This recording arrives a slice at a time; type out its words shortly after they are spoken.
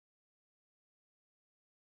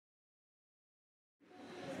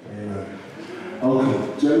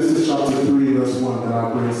Okay, Genesis chapter 3 verse 1, then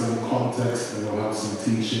I'll bring some context and we'll have some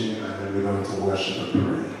teaching and then we're going to worship and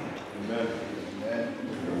pray. Amen.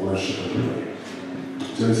 Amen. Worship and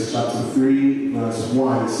pray. Genesis chapter 3 verse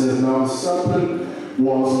 1, it says, Now the serpent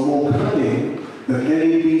was more cunning than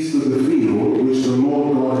any beast of the field which the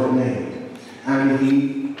Lord God had made. And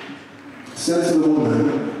he said to the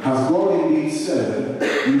woman, Has God indeed said,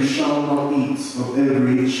 You shall not eat of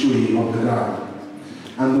every tree of the garden?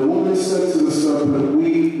 And the woman said to the serpent,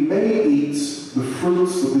 We may eat the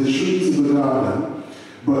fruits of the trees of the garden,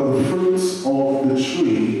 but the fruits of the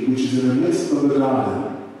tree which is in the midst of the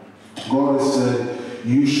garden, God has said,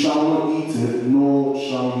 You shall not eat it, nor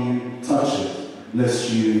shall you touch it,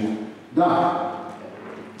 lest you die.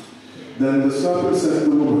 Then the serpent said to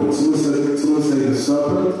the woman, someone say the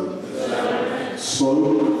serpent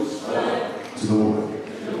spoke to the woman.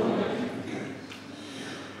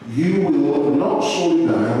 You will not surely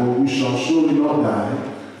die, or you shall surely not die,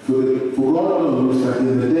 for God knows that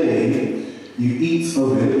in the day you eat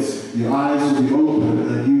of it, your eyes will be opened,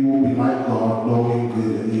 and you will be like God, knowing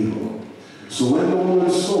good and evil. So when the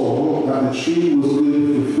woman saw that the tree was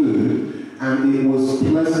good for food, and it was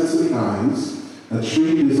pleasant to the eyes, a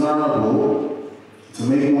tree desirable to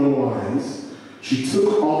make one wise, she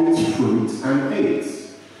took of its fruit and ate.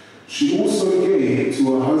 She also gave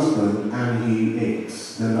to her husband, and he ate.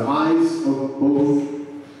 Then the eyes of both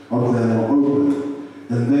of them were opened,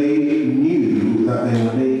 and they knew that they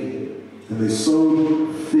were naked. And they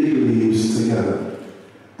sewed fig leaves together,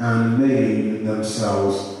 and made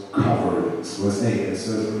themselves coverings. Verse 8, it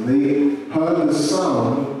says, And they heard the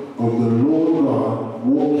sound of the Lord God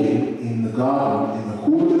walking in the garden in the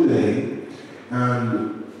cool of the day,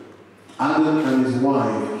 and Adam and his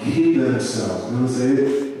wife hid themselves. You want to say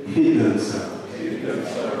it? Hid themselves. Hid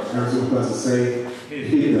themselves. Every single person say,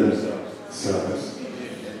 hid themselves.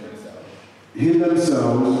 Hid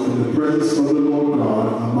themselves from the presence of the Lord God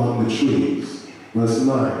among the trees. Verse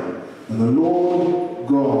 9. And the Lord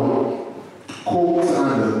God called to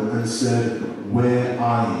Adam and said, Where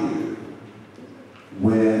are you?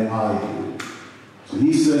 Where are you? So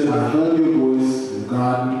he said, I heard your voice in the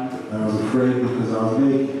garden, and I was afraid because I was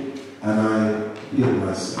naked, and I hid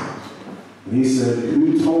myself. And he said,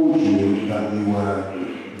 Who told you that you were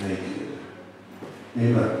naked?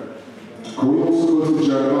 Amen. Can we also go to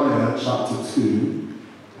Jeremiah chapter 2?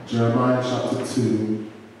 Jeremiah chapter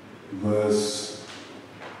 2, verse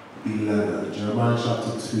 11. Jeremiah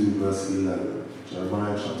chapter 2, verse 11.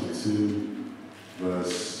 Jeremiah chapter 2,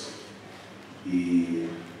 verse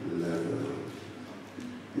 11.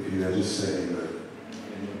 If you know, just say amen.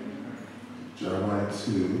 Jeremiah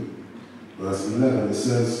 2, verse 11. It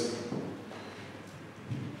says,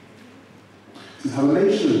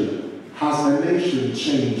 Has a nation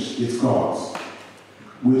changed its gods,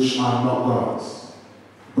 which are not gods?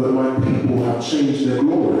 But my people have changed their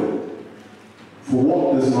glory. For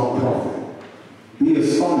what does not profit? Be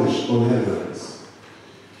astonished, O heavens,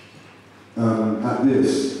 at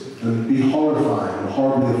this, and be horrified and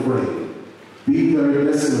horribly afraid. Be very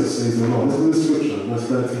desolate, says the Lord. Listen to the scripture, verse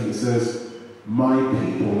 13. It says, My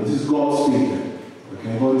people, this is God speaking.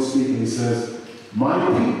 Okay, God is speaking. He says, My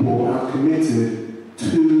people have committed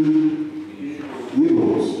 2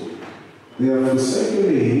 evils. They have forsaken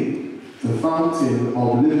me, the fountain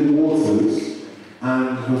of living waters,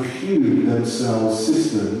 and have hewed themselves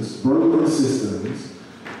cisterns, broken cisterns,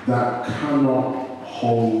 that cannot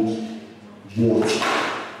hold water.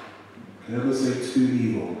 Can you ever say 2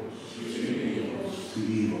 evils? 2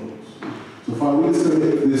 evils. So Father, we just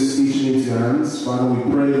commit this teaching into your hands. Father,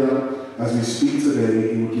 we pray that as we speak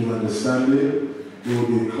today, you will give understanding, it will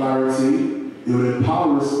give clarity, it will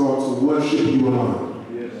empower us, God, to worship you alone.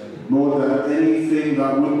 Yes. Lord, that anything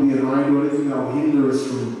that would be an idol, anything that will hinder us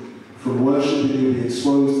from worshiping you, will be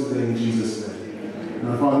exposed today in Jesus' name.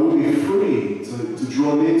 And Father, we'll be free to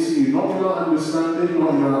draw near to you, not in our understanding,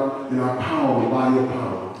 not in our power, but by your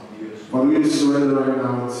power. Yes. Father, we just surrender right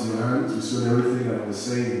now into your hands. We surrender everything that we're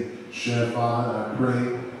saying. Share, Father, and I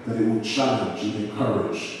pray that it would challenge, it would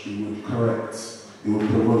encourage, it would correct, it would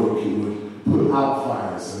provoke, it would put out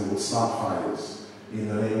fires, and it will start fires. In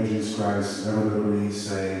the name of Jesus Christ, everyone agree,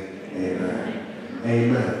 say amen.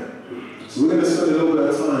 Amen. So we're going to spend a little bit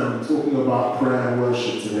of time talking about prayer and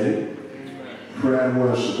worship today. Prayer and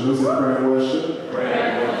worship. Can I say prayer and worship? Prayer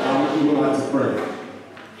and worship. How many people like to pray?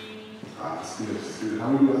 That's good. That's good. How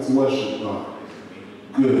many people like to worship God?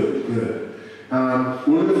 Good, good.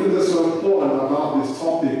 One of the things that's so important about this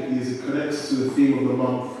topic is it connects to the theme of the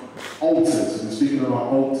month, altars. We're speaking about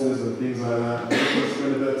altars and things like that. We're going to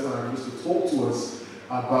spend a bit of time just to talk to us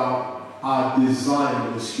about our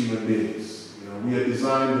design as human beings. You know, we are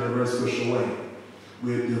designed in a very special way.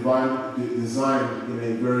 we're designed in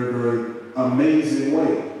a very, very amazing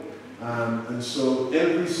way. And so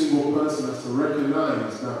every single person has to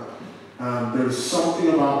recognize that there is something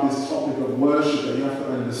about this topic of worship that you have to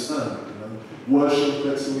understand. Worship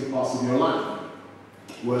affects so many parts of your life.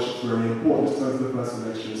 Worship is very important. Just turn to the person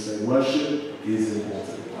next to you and say, worship is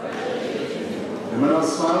important. They might not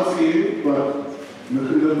smile to you, but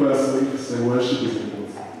look at the person and say, worship is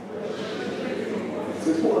important. It's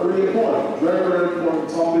important, really important. Very, very important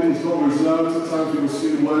topic. It's not reserved. Sometimes people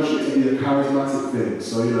assume worship to be a charismatic thing.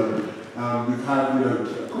 So, we've had,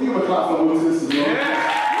 can we give a clap for Moses as well?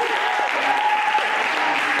 Yeah.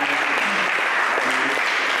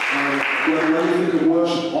 When we think of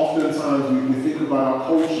worship, oftentimes we think about our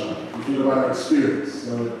culture, we think about our experience.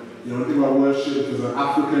 So, we think about worship as an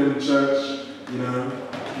African church,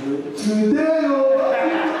 today,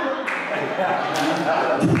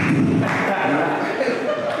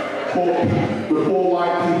 the poor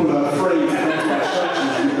white people are afraid to come to our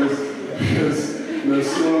churches because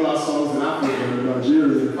some of our songs in Africa and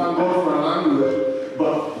Nigeria, thank God for our language,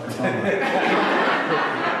 but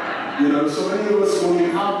so many of us, when we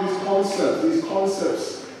have these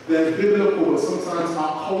concepts, they're biblical, but sometimes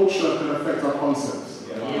our culture can affect our concepts.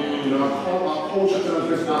 Our culture can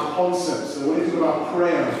affect our concepts. So when you think about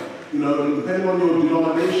prayer, depending on your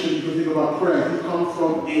denomination, you can think about prayer. If you come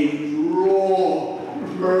from a raw,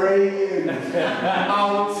 praying,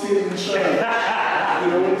 mountain church,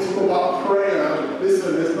 when you talk about prayer, listen,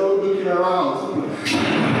 there's no looking around.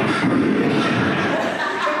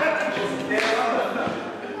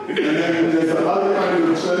 And then there's other kind of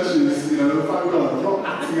churches, thank God, I'm not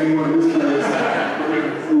acting anyone in this place.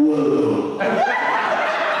 Whoa.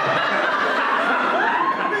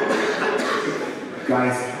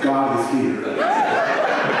 Guys, God is here.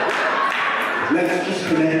 Let's just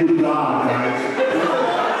connect with God, guys.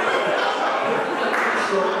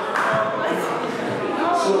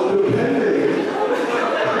 So depending.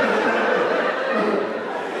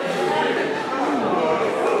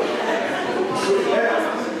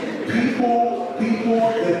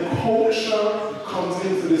 Their culture comes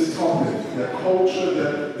into this topic. Their culture,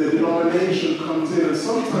 their denomination comes in. And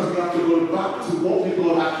sometimes we have to go back to what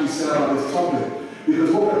people have actually said about this topic.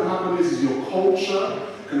 Because what can happen is your culture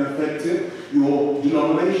can affect it, your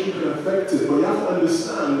denomination can affect it. But you have to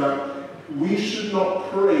understand that we should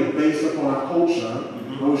not pray based upon our culture,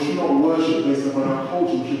 and we should not worship based upon our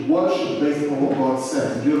culture. We should worship based upon what God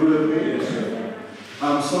says. Do you agree with me?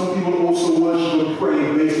 Yes. Some people also worship and pray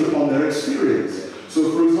based upon their experience. So,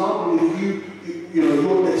 for example, if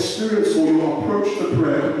your experience or your approach to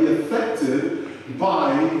prayer can be affected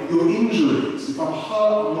by your injuries. If I'm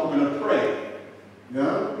hurt, I'm not going to pray.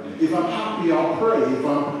 Yeah? If I'm happy, I'll pray. If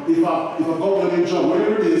I've got a new job,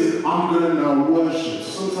 whatever it is, I'm going to now worship.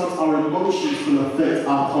 Sometimes our emotions can affect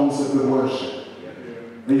our concept of worship.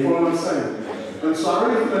 And you follow what I'm saying? And so I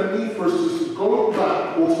really feel a need for us to go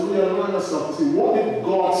back or to realign ourselves and see, what did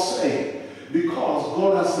God say? Because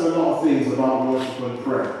God has said a lot of things about worship and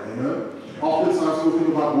prayer, Oftentimes we think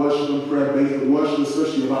about worship and prayer based on worship,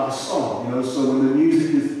 especially about a song, So when the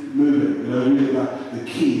music is moving, really like the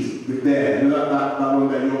keys, there, that one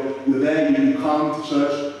that you're there, you come to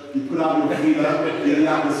church, you put out your feet up in the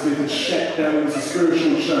atmosphere to check that it's a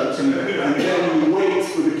spiritual church, and then you wait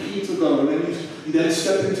for the key to go, and then you then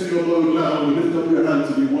step into your mode now and you lift up your hand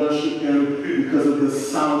to be worshiping because of the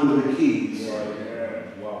sound of the keys.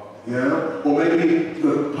 Yeah? Or maybe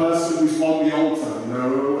the person who's on the altar,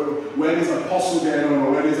 when is Apostle getting on,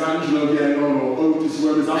 or when is Angelo getting on, or Otis,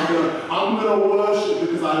 where is I'm gonna worship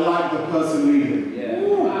because I like the person leading. Yeah.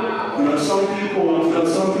 Wow. Some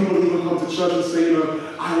people even come to church and say,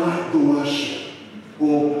 I like the worship.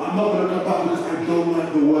 Or I'm not gonna come back because I don't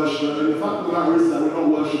like the worship. And the fact of the matter is that we're not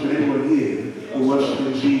worshiping anyone here, we're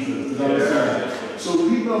worshiping Jesus. Does that make sense? So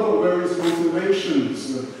people have got various motivations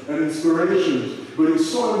and inspirations. But it's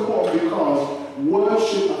so important because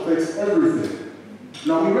worship affects everything.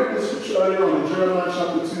 Now, we read the scripture earlier on in Jeremiah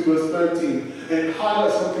chapter 2, verse 13, and it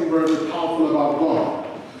highlights something very, very powerful about God.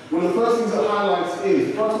 One of the first things it highlights is,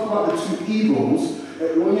 if I talk about the two evils,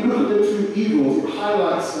 when you look at the two evils, it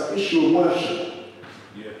highlights the issue of worship.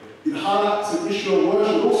 Yeah. It highlights the issue of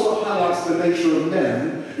worship. It also highlights the nature of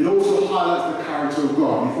men. It also highlights the character of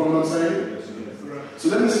God. You follow what I'm saying? So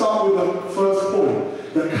let me start with the first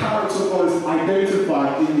point. The character of God is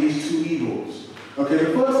identified in these two evils. Okay,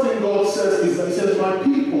 the first thing God says is that He says, my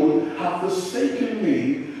people have forsaken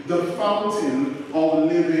me, the fountain of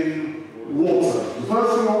living water. The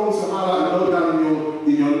first thing I want to highlight and note down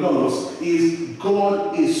in your notes is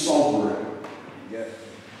God is sovereign. Yes.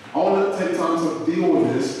 I want to take time to deal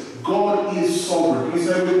with this. God is sovereign. Can you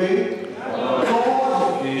say it with me? God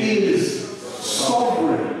is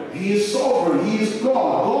sovereign. He is sovereign. He is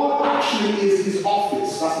God. God actually is his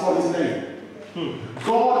office. That's not his name.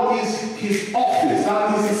 God is his office.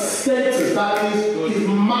 That is his status. That is his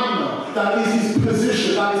manner. That is his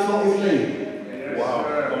position. That is not his name. Wow.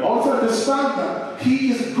 I want to understand that.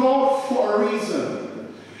 He is God for a reason.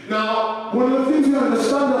 Now, one of the things we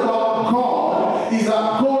understand about God is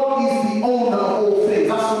that God is the owner of all things.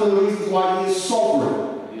 That's one of the reasons why he is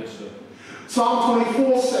sovereign. Yes, sir. Psalm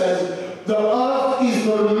 24 says, the earth is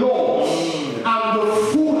the Lord's and the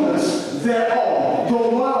fullness thereof. The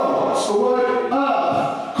word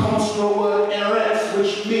earth comes from the word eretz,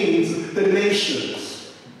 which means the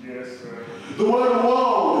nations. Yes, sir. The word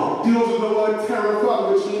world deals with the word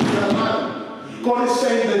terraform, which means the land. God is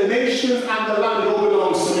saying the nations and the land all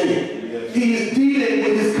belongs to me. Yes. He is dealing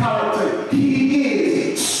with his character.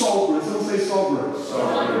 He is sovereign. Someone say sovereign.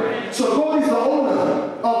 Sovereign. So God is the owner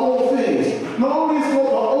of all things. Not only is God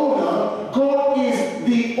the owner, God is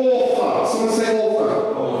the author. Someone say author.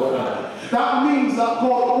 That means that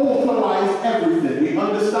God authorized everything. We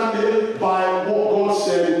understand it by what God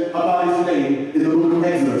said about his name in the book of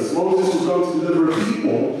Exodus. Moses was going to deliver a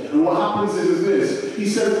people, and what happens is this. He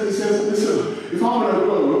says, listen, if I'm going to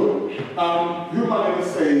go, who am I going to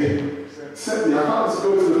say, sent me? I can't just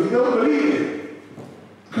go to them. You don't believe me.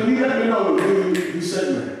 Can you let me know who sent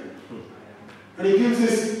me? And he gives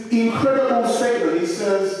this incredible statement. He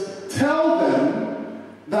says, tell them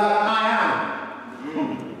that I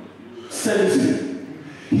am sent you.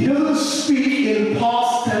 He doesn't speak in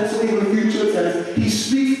past tense or even future tense. He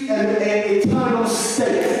speaks in an eternal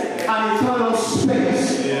state, an eternal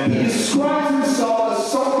space. Yeah. He describes himself as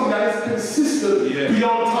something that is consistent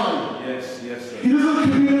beyond time. Yes, sir. He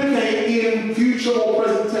doesn't communicate in future or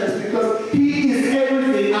present tense because he is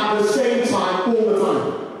everything at the same time all the time.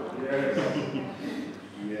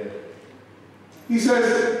 He says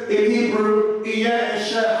in Hebrew,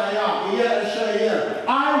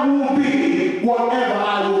 I will be whatever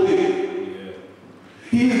I will be. Yeah.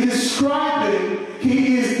 He is describing,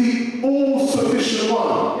 he is the all-sufficient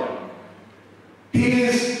one. Yeah. He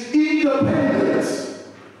is independent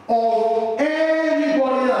of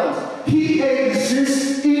anybody else. He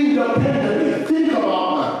exists independently. Think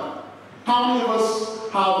about that. How many of us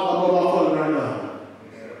have a mobile phone right now?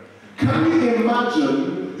 Yeah. Can you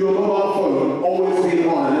imagine your mobile phone always being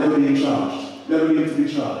on and never being charged? Never needing to be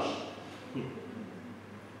charged.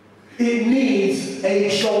 It needs a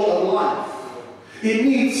jolt of life. It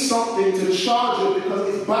needs something to charge it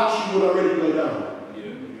because its battery would already go down.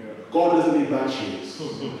 God doesn't need batteries.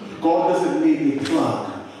 God doesn't need a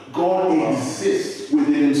plug. God exists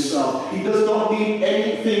within himself. He does not need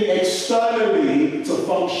anything externally to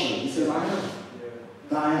function. He says, I am.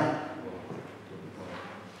 I am.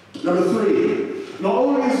 Number 3, not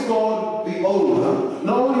only is God the owner,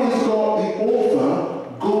 not only is God the author,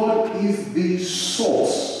 God is the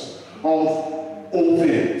source of all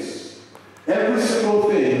things. Every single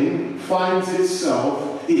thing finds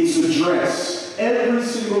itself, its address. Every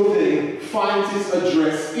single thing finds its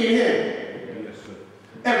address in him. Yes, sir.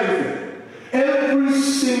 Everything. Every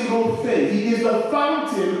single thing. He is the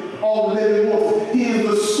fountain of living water. He is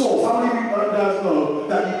the source. How many of you guys know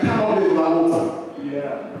that you cannot live without water?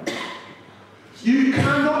 Yeah. You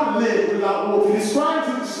cannot live without water. He describes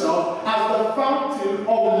himself as the fountain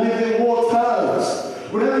of living waters.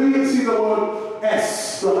 Whenever you see the word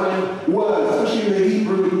S behind words, especially in the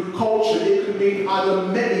Hebrew culture, it could mean either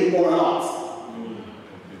many or a lot.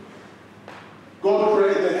 God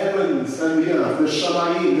created the heavens and the earth, the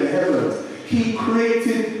Shamayim, the heavens. He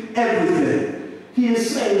created everything. He is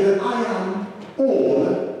saying that I am all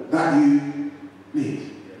that you need.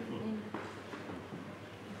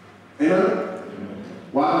 Amen?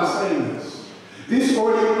 Why am I saying this? This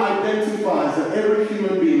already identifies that every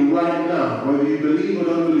human being right now, whether you believe or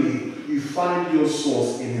don't believe, you find your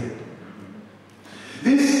source in him.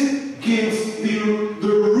 This gives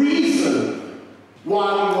the reason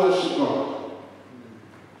why we worship God.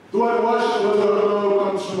 The word worship, whether or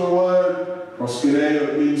not, comes from a word, proskuneo,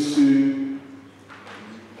 it means to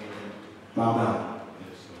bow down.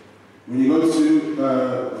 When you go to,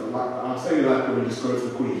 I'm saying it like when you just go to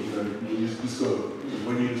the Queen, you just go.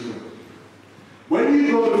 When you just go. When you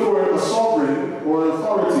go before a sovereign or an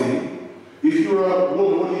authority, if you're a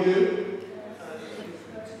woman, what do?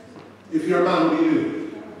 If you're a man, what do?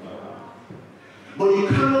 But you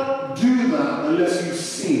cannot do that unless you've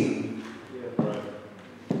seen.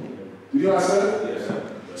 Did you hear what I said?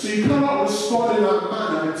 Yes. So you cannot respond in that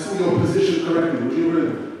manner until you're positioned correctly. Would you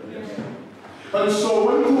agree? Yes. And so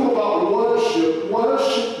when we talk about worship,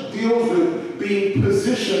 worship deals with being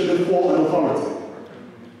positioned before an authority.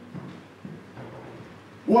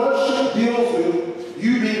 Worship deals with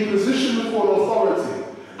you being positioned before authority,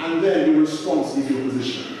 and then your response is your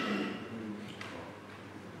position.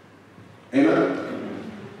 Amen?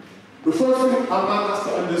 The first thing a man has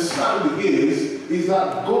to understand is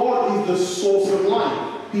that God is the source of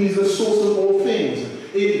life. He is the source of all things.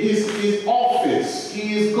 It is his office.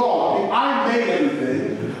 He is God. I made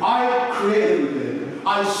everything. I created everything.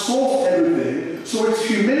 I sourced everything. So it's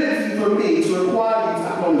humility for me to require you to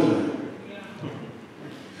acknowledge me.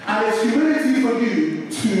 And it's humility for you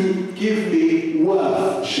to give me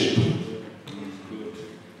worship.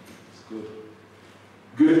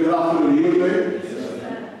 Good afternoon. Are you with me?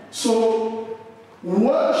 So,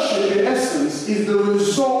 worship in essence is the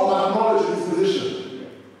result of acknowledging his position.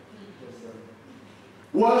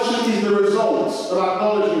 Worship is the result of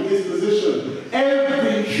acknowledging his position.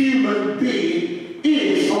 Every human being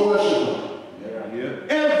is a worshiper.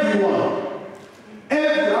 Everyone. I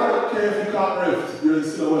don't care if you can't riff, you're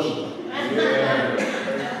still a worshiper.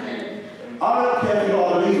 I don't care if you're not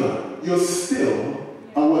a believer, you're still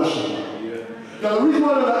a worshiper. Now the reason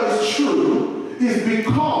why that is true is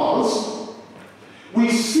because we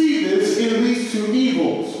see this in these two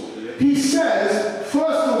evils. He says,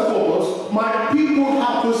 first and foremost, my people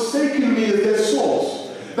have forsaken me as their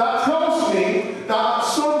source. That tells me that at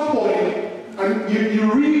some point, and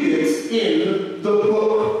you read it in the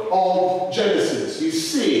book of Genesis, you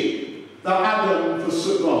see that Adam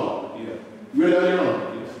forsook God. You read that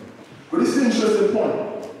earlier? But this is an interesting point.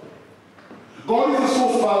 God is the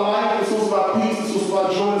source of our life, the source of our peace, the source of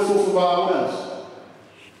our joy, the source of our what else?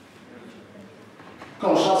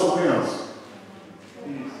 Come on, shout something else.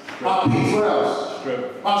 Our peace, what else?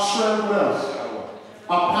 Strength. Our strength, what else?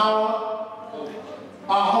 Our power,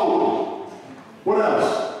 our hope. What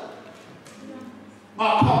else?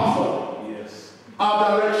 Our comfort. Yes.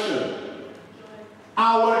 Our direction.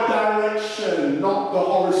 Our direction, not the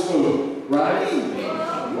horoscope, right?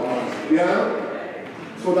 Yeah?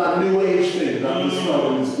 For that new age thing that was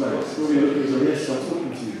found in this place. So yes, I'm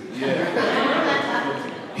talking to you.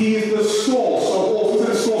 Yeah. He is the source of all. Who's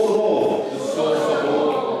the source of all? The source of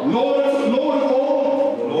all. Lord of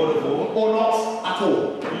all? Lord of all. Or not at all.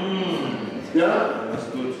 Yeah? That's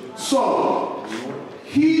good. So,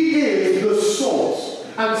 he is the source.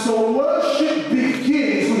 And so worship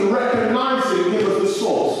begins with recognizing him as the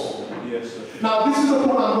source. Yes, sir. Now this is the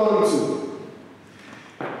point I'm going to.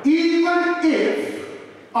 Even if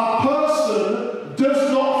a person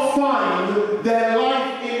does not find their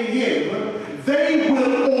life in him, they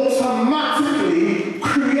will automatically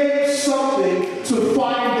create something to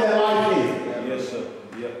find their life in. Yes, sir.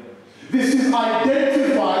 Yep. This is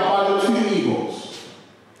identified by the two evils.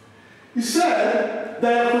 He said,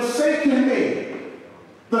 they have forsaken me,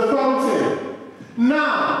 the fountain.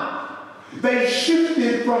 Now, they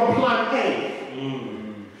shifted from plan A.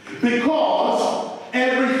 Because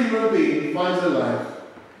every human being finds their life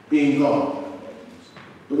in God.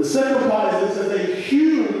 But the second part is that they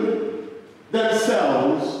hewn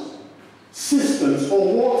themselves cisterns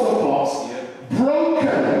or water pots,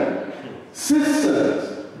 broken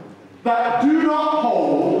cisterns that do not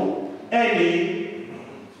hold any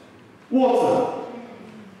water.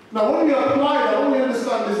 Now when we apply that, what we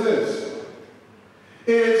understand is this,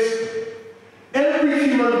 is every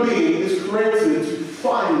human being is created to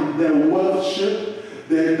find their worship,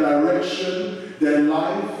 their direction, their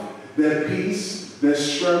life, their peace, their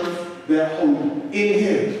strength, their hope in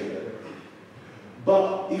him.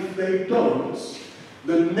 But if they don't,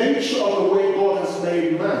 the nature of the way God has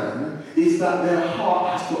made man is that their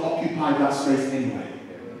heart has to occupy that space anyway.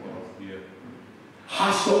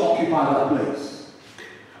 Has to occupy that place.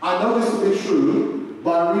 I know this to be true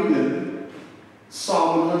by reading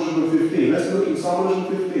Psalm 115. Let's look in Psalm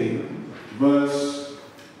 115, verse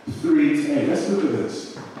 3 to 8. Let's look at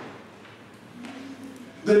this.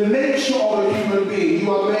 The nature of a human being,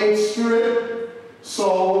 you are made spirit,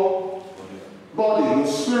 soul, body. Your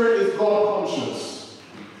spirit is God conscious.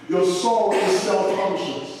 Your soul is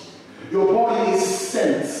self-conscious. Your body is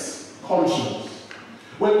sense conscious.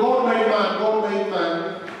 When God made man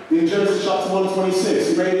in Genesis chapter 1:26.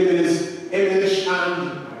 He made it in his image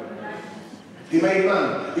and he made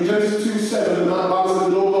man. In Genesis 2:7, the Bible says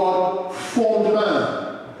the Lord God formed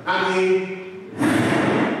man and he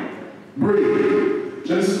breathed.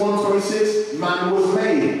 Genesis 1:26, man was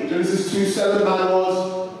made. Genesis 2:7, man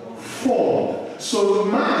was formed. So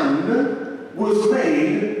man was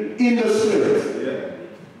made in the spirit.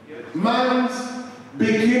 Man's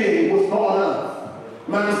beginning was not on earth.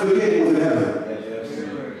 Man's beginning was in heaven.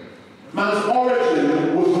 Man's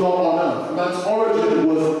origin was not on earth. Man's origin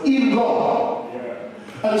was in God.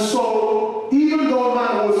 And so, even though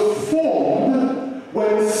man was formed,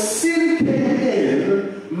 when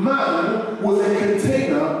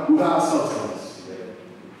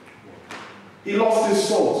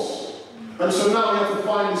And so now we have to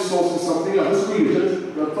find this source in something else. Let's read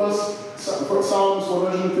it. The first Psalms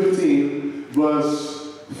 115,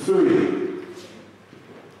 verse 3.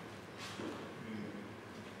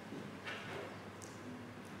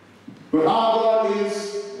 But our God is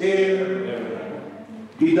in.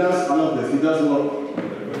 He does, I love this, he does what?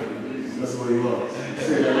 That's what he wants.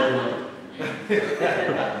 Say that.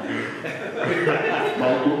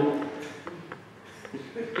 Michael.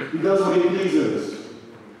 He does what he pleases.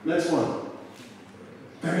 Next one.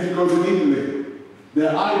 Then he goes immediately.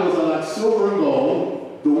 Their idols are like silver and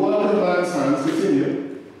gold, the work of man's hands.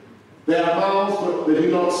 Continue. They have mouths, but they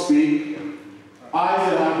do not speak.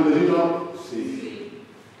 Eyes they have, but they do not see.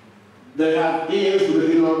 They have ears, but they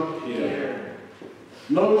do not hear.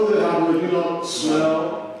 Nose they have, but they do not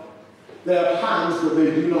smell. They have hands, but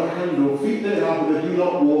they do not handle. Feet they have, but they do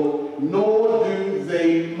not walk. Nor do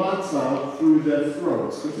they mutter through their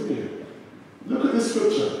throats. Continue. Look at this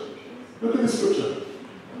scripture. Look at this scripture.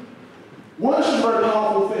 Worship is a very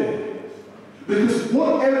powerful thing. Because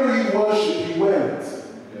whatever you worship, you wear it.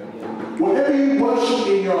 Whatever you worship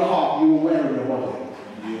in your heart, you will wear in your body.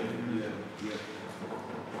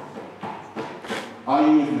 Are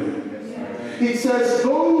you with me? It says,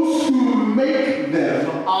 those who make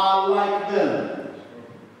them are like them.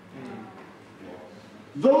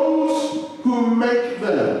 Those who make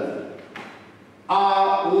them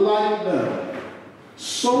are like them.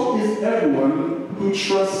 So is everyone who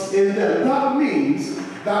trusts in them. That means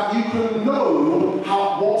that you can know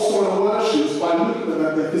what someone worships by looking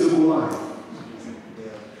at their physical life.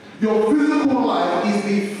 Your physical life is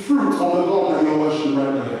the fruit of the God that you're worshiping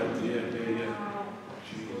right now.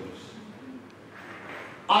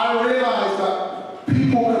 I realize that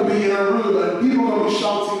people can be in a room and people can be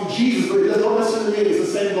shouting Jesus, but it doesn't necessarily mean it's the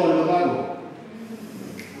same God in the Bible.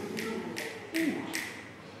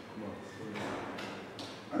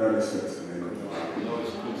 I don't expect it, man.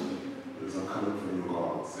 Because I'm coming for your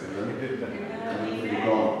gods. Coming for your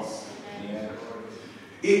gods.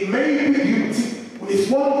 It may be, it's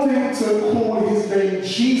one thing to call his name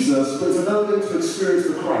Jesus, but it's another thing to experience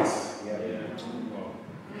the Christ.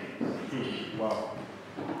 Wow.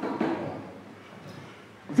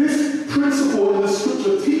 This principle in the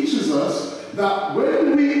scripture teaches us that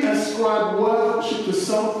when we ascribe worship to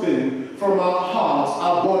something from our hearts,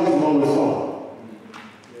 our bodies will always follow.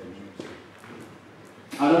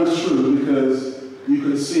 I know it's true because you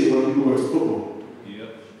can see it when people go to football.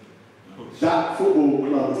 That football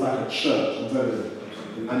club is like a church, I'm telling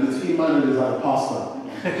you. And the team manager is like a pastor.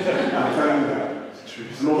 I'm telling you that.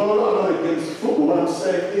 And although I'm not against football, what I'm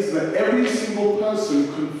saying is that every single person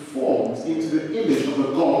conforms into the image of the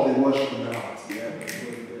God they worship in their hearts.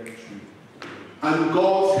 And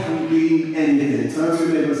God can be anything. Turn to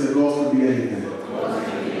your neighbor and say, God can be anything.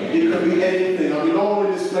 It can be anything. I mean, no one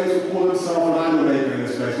in this place would call themselves an idol maker in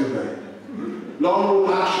this place, would they? No one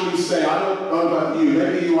would actually say, I don't know about you,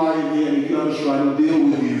 maybe you are in here and you can understand, I'll deal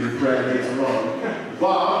with you in prayer later on.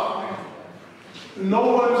 But no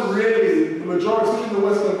one really, the majority in the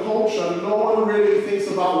Western culture, no one really thinks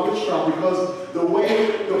about witchcraft because the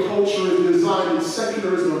way the culture is designed in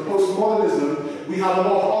secularism and postmodernism, we have a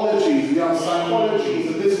lot of ologies, we have psychologies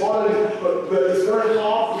and this ology, but it's very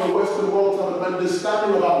hard for the Western world to have an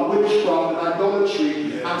understanding about witchcraft and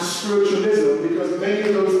idolatry and spiritualism because many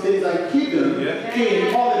of those things are hidden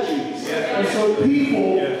in ologies. And so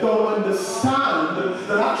people don't understand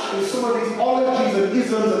that actually some of these ologies and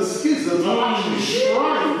isms and schisms are actually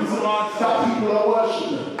shrines that people are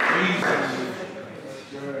worshipping.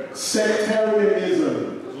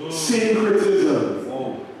 Sectarianism, syncretism,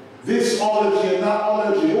 this ology and that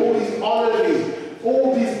ology, all these ologies,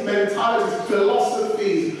 all these mentalities,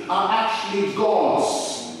 philosophies are actually gods.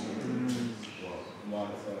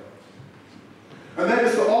 And then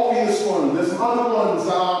it's the obvious one. There's other ones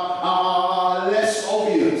that are less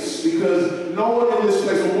obvious because no one in this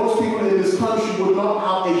place, or most people in this country would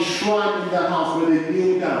not have a shrine in their house where they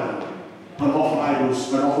kneel down and offer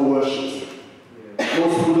idols and offer worship.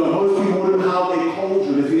 Most people don't. Most people wouldn't have a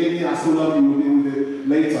cauldron. If you're in here, I still love you, we'll deal with it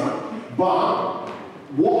later. But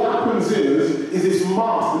what happens is it's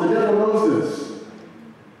masked, and the devil knows this.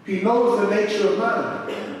 He knows the nature of man.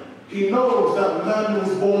 He knows that man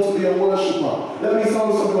was born to be a worshipper. Let me tell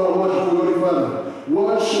you something about worship before we go further.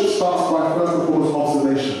 Worship starts by first and foremost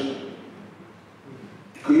observation.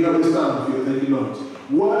 Can you understand if you're taking notes?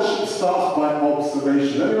 Worship starts by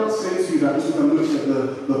observation. Let me not say to you that just because I'm looking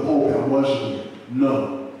at the pulpit and worshiping you.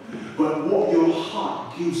 No. But what your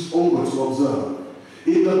heart gives over to observe.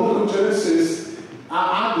 In the book of Genesis,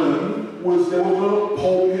 Adam there was no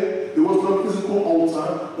pulpit, there was no physical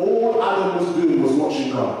altar. All Adam was doing was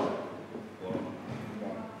watching God.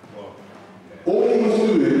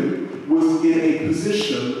 in a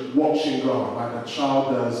position watching God, like a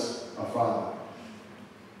child does a father.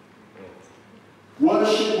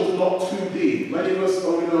 Worship was not 2D. Many of us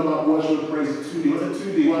only know about worship and praise as 2D. What's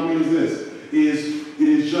it 2D? What I mean is this, it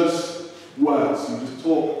is just words. You just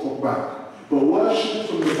talk back. But worship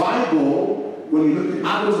from the Bible, when you look at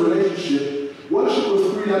Adam's relationship, worship was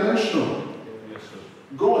three-dimensional.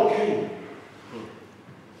 God came.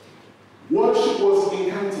 Worship was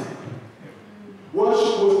encounter.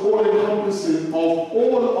 Worship was all-encompassing of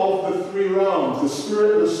all of the three realms, the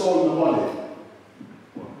spirit, the soul, and the body.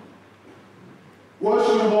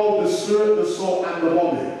 Worship involved the spirit, the soul, and the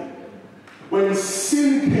body. When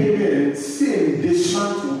sin came in, sin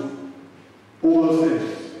dismantled all those things.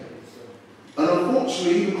 And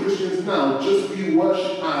unfortunately, even Christians now just view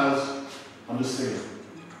worship as, I'm just saying.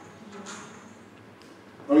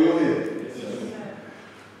 Are you all here? Yes.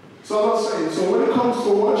 So I'm not saying, so when it comes to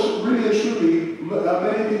worship, really and truly,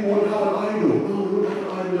 many people wouldn't have an idol. No, we wouldn't have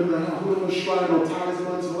an idol in their house. We wouldn't have a shrine or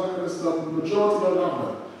talismans and all that kind of stuff. The majority don't have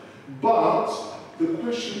that. But the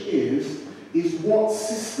question is what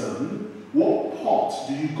system, what pot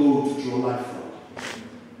do you go to draw life from?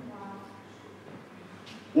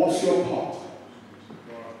 What's your pot?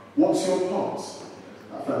 What's your pot?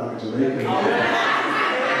 I felt like a Jamaican. I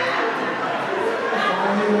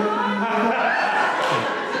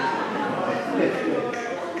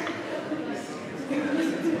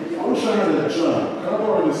wish I had a jar. Can I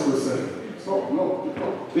borrow this for a second? It's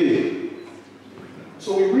not big. So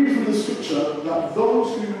we read from the scripture that those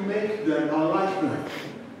who make them are like them.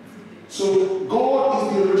 So God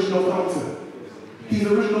is the original fountain. He's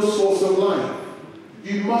the original source of life.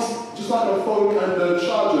 You must, just like a phone and a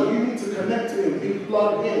charger, you need to connect to him. You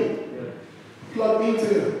plug in. Plug into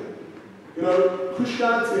him. You know,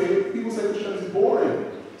 Christianity, people say Christianity is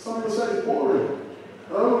boring. Some people say it's boring.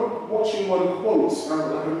 I remember watching one quote,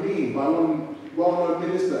 like a meme, by one well-known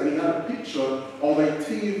minister, and he had a picture of a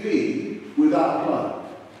TV without a plug.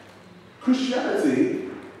 Christianity,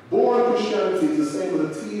 boring Christianity, is the same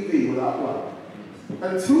as a TV without a plug.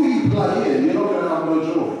 Until you plug in, you're not going to have no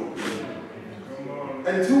joy.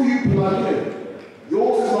 Until you plug in,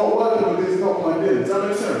 yours is not working because it's not plugged in. Does that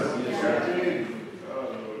make sense? Yes.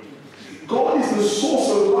 God is the source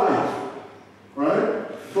of life, right?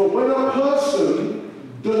 But when a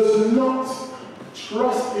person does not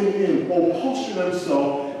trust in him or posture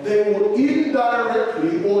themselves, they will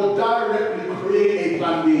indirectly or directly create a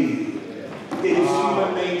plan B. It is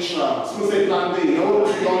human nature. Someone say plan B. I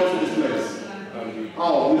want to be honest with this place.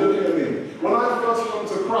 Oh, you're looking at me. When I first come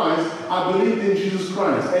to Christ, I believed in Jesus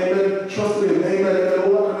Christ. Amen. Trusted him. Amen. And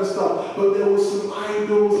all that kind of stuff. But there were some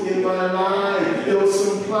idols in my life. There were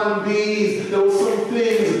some plan Bs. There were some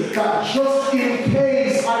things that just in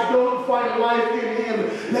case I don't find life in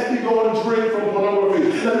him, let me go and drink from pornography.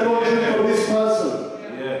 Let me go and drink from this person.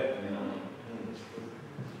 Yeah.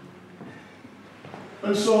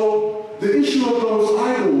 And so the issue of those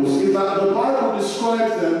idols is that the Bible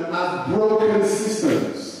describes them as broken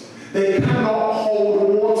systems. They cannot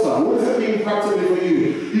hold water. What does it mean practically for you?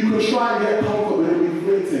 You can try and get comfort, but it'll be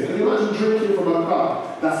fleeting. Can you imagine drinking from a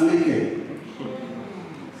cup that's leaking?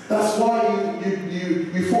 That's why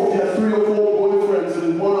you thought you had 3 or 4 boyfriends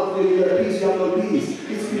and one of them you had peace, you have no peace.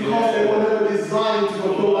 It's because they were never designed to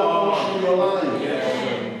fulfill that function in your life.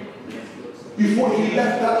 You thought if you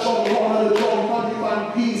left that job, you got another job, you can't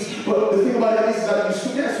find peace. But the thing about it is that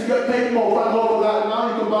you get paid more, thank God for that. Now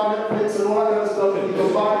you can buy Netflix and all that kind of stuff. You can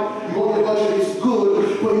buy, you got your budget, it's good,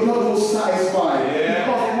 but you're not all satisfied.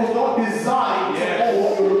 Because it was not designed to all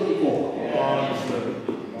what you're looking for.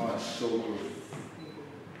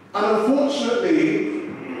 And unfortunately,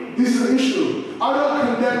 this is an issue. I don't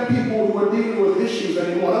condemn people who are dealing with issues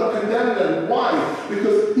anymore. I don't condemn them. Why?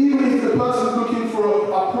 Because even if the person's looking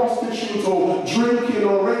for a prostitute or drinking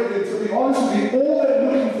or raving, to be honest with you, all they're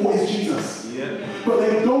looking for is Jesus. Yeah. But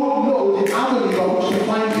they don't know the avenue by which to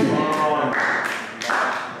find him.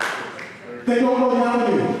 They don't know the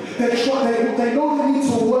avenue. They know they need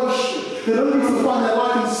to worship. They don't need to find their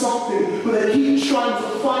life in something, but they keep trying to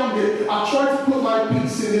find it. I try to put my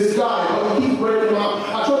peace in this guy, but he keeps breaking up.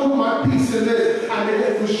 I try to put my peace in this, and they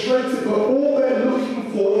get frustrated, but all they're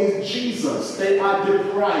looking for is Jesus. They are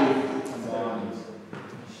deprived.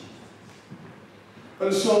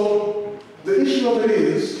 And so, the issue of it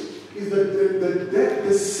is the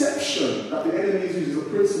deception that the enemy uses as a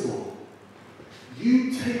principle.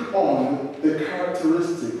 You take on the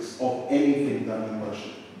characteristics of anything that you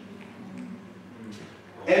worship.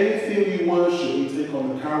 Anything you worship, you take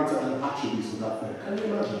on the character and attributes of that thing. Can you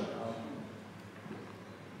imagine?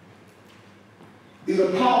 It's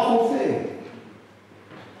a powerful thing.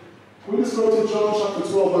 We just go to John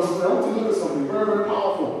chapter 12, verse 3. I want to look at something very, very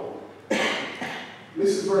powerful. This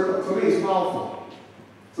is very, for me, it's powerful.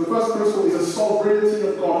 So the first principle is the sovereignty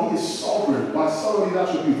of God. He is sovereign by so many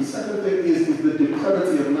attributes. The second thing is the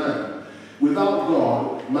depravity of man. Without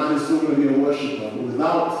God, man is still going to be a worshipper. But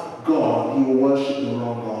without God, he will worship the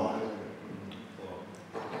wrong God.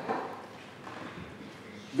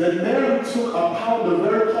 Then Mary took a pound of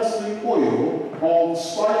very costly oil of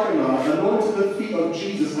spikenard, anointed the feet of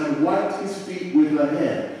Jesus, and wiped his feet with her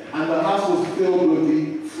hair. And the house was filled with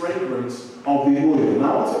the fragrance of the oil.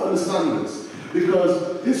 Now I want to understand this,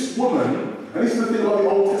 because this woman, and this is the thing about the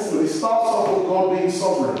Old Testament, it starts off with God being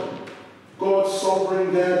sovereign. God's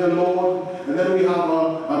sovereign there, the Lord, and then we have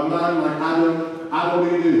a man like Adam. Adam, what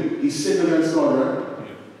did he do? He sinned against God,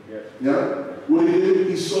 right? Yeah? What did he do?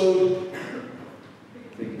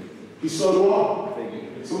 He sowed what?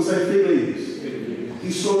 Someone say fig leaves.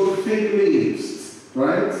 He sowed fig leaves,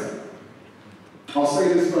 right? I'll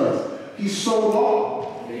say this first. He sowed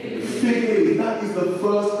what? Fig leaves. That is the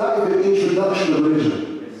introduction of religion.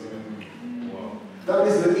 That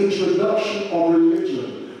is the introduction of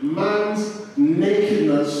religion. Man's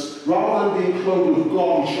nakedness, rather than being clothed with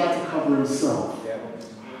God, he tried to cover himself.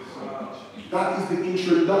 That is the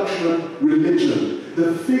introduction of religion.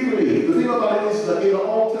 The fig leaf, the thing about it is that in the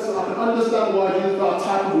Old Testament, I can understand why Jesus felt a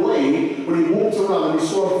type of way when he walked around and he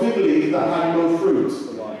saw a fig leaf that had no fruit.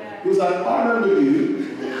 He was like, I remember you.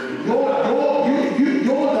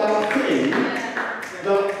 You're that thing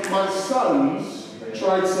that my sons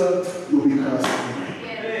tried to, you'll be cursed.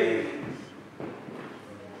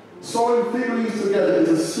 Sewing fig leaves together is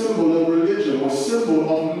a symbol of religion, or symbol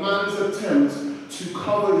of man's attempt to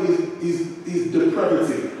cover his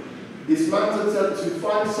depravity. It's man's attempt to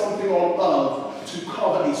find something on earth to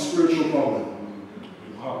cover a spiritual problem.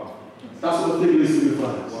 Wow. That's what the fig leaf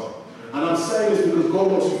signifies. Wow. And I'm saying this because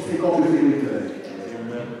God wants to take off the fig leaf today.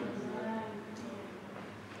 Amen.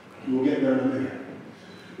 We'll get there in a minute.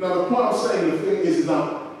 Now the point I'm saying, the thing is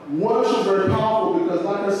that worship is very powerful because,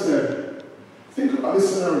 like I said, think about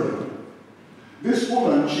this scenario. This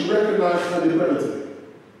woman, she recognized her depravity.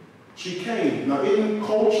 She came. Now in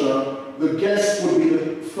culture, the guests would be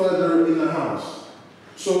further in the house.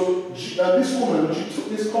 So this woman, she took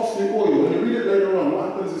this costly oil. When you read it later on, what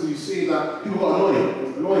happens is you see that people got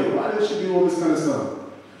annoyed. Why did she do all this kind of stuff?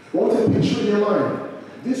 I want to picture in your mind.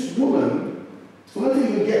 This woman, for her to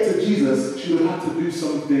even get to Jesus, she would have to do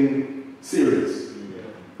something serious.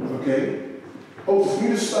 Okay? Oh, so you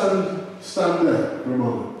just stand there for a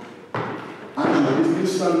moment. Angela, you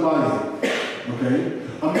stand by here. Okay?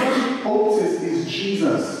 Imagine Otis is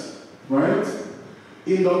Jesus. Right?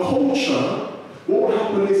 In the culture, what would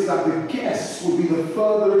happen is that the guests would be the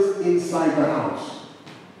furthest inside the house.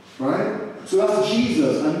 Right? So that's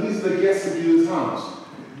Jesus, and these are the guests of Jesus' house.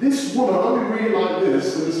 This woman, let me read it like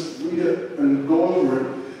this, so just read it and go over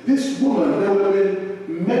it. This woman, there would have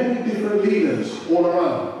been many different leaders all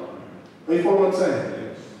around. Are you following what I'm saying?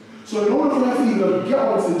 Yes. So in order for her to even get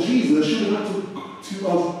onto Jesus, she would have to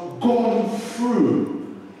have gone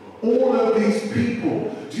through all of these people.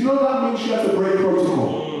 Do you know that means she had to break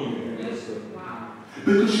protocol?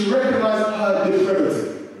 Because she recognized her depravity.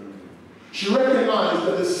 She recognized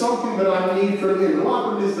that there's something that I need from him. And what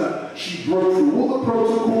happened is that she broke through all the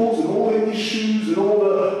protocols and all the issues and all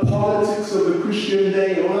the politics of the Christian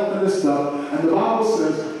day and all that kind of stuff. And the Bible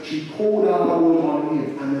says she poured out oil on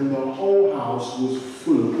him, and then the whole house was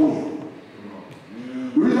full of oil.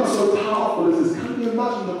 The reason that's so powerful is this. Can you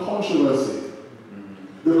imagine the controversy?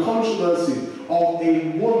 The controversy of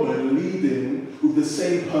a woman leaving with the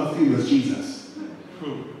same perfume as Jesus.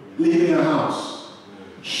 Leaving her house.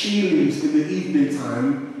 She leaves in the evening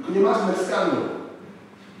time. Can you imagine the scandal?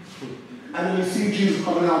 And then you see Jesus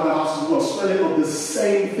coming out of the house as well, smelling of the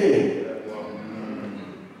same thing.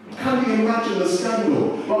 Can you imagine the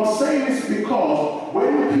scandal? But I'm saying this because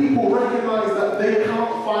when people recognize that they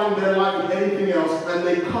can't find their life in anything else and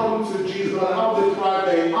they come to Jesus, no matter how deprived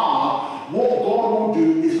they are, what God will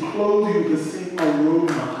do is clothe you with the same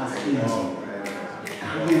aroma as His.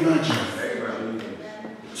 Can you imagine?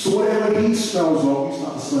 So whatever He smells of, you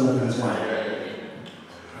start to smell of it as well.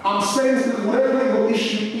 I'm saying this because whatever your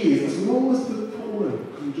issue is, as long as the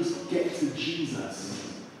woman can just get to Jesus,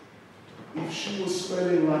 if she was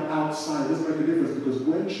smelling like outside, it doesn't make a difference, because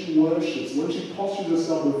when she worships, when she postures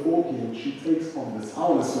herself before Him, she takes on this. I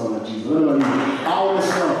want to smell like Jesus. I want to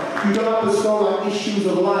smell. You don't have to smell like issues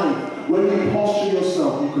of life. When you posture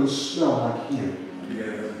yourself, you can smell like Him.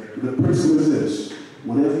 The principle is this: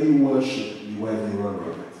 whatever you worship, you wear the aroma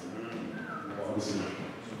of it. Obviously,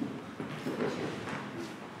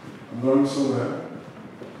 I'm going somewhere.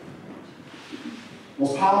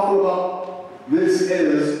 What's powerful about this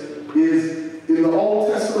is in the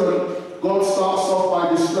Old Testament, God starts off by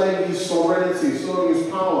displaying his sovereignty, showing his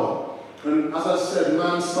power. And as I said,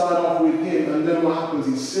 man started off with him, and then what happens?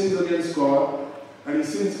 He sins against God, and he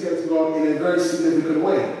sins against God in a very significant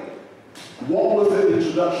way. What was the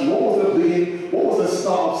introduction? What was the beginning? What was the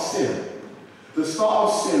start of sin? The start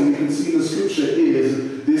of sin, we can see in the scripture,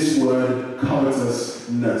 is this word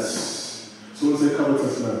covetousness. Someone say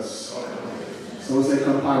covetousness. Someone say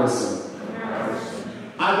comparison.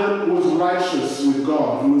 Adam was righteous with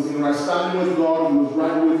God. He was in right standing with God. He was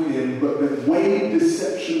right with him. But the way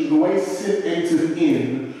deception, the way sin entered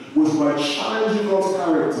in, was by challenging God's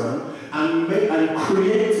character and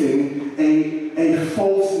creating a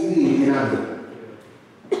false need in Adam.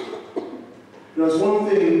 There's one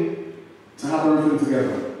thing to have everything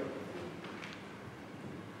together.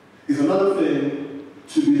 It's another thing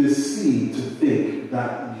to be deceived to think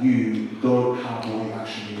that you don't have what you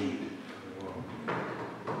actually need.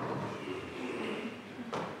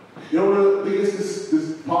 You know, one of the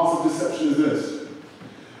biggest parts of deception is this.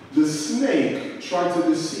 The snake tried to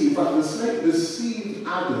deceive, but the snake deceived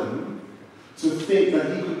Adam to think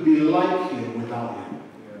that he could be like him without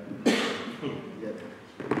him.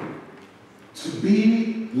 To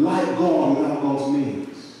be like God without God's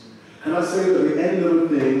means. Can I say that the end of a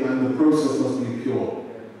thing and the process must be pure?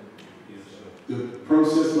 The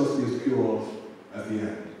process must be as pure at the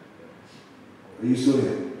end. Are you still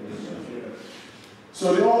here?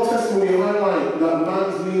 So the Old Testament, we highlight that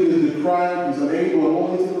man's need is deprived, he's unable, and all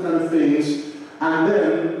these different kind of things. And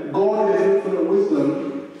then God, in his infinite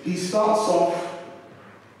wisdom, he starts off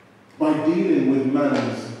by dealing with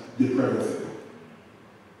man's depravity.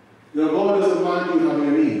 You know, God doesn't mind you having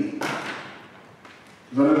a need.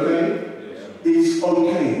 Is that okay? Yes. It's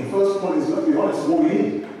okay. The first point is, let's be honest, what we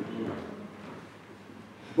need.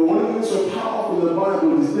 But one of the things so powerful in the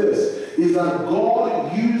Bible is this, is that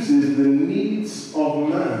God uses the needs of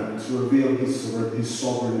man to reveal his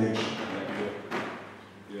sovereign nature.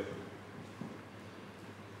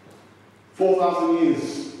 4,000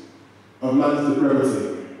 years of man's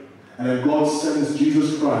depravity. And then God sends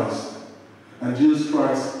Jesus Christ. And Jesus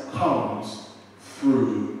Christ comes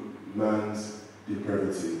through man's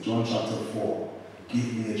depravity. John chapter 4.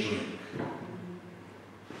 Give me a drink.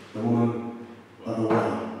 The woman at the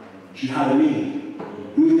well. She had a need.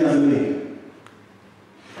 Who has a need?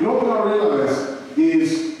 You know what I realize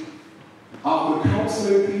is, after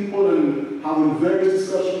counseling people and having various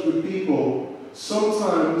discussions with people,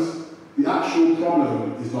 sometimes the actual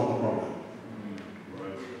problem is not the problem.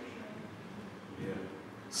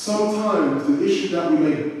 Sometimes the issue that we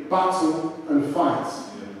may battle and fight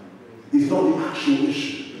is not the actual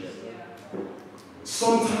issue.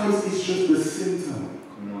 Sometimes it's just the symptom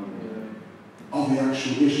of the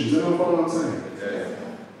actual issue. Is that what I'm saying?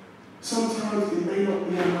 Sometimes it may not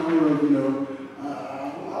be a matter of,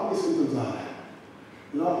 how many symptoms are there?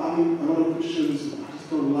 I mean, a lot of Christians, I just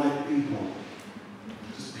don't like people.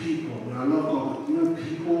 Just people. When I love God,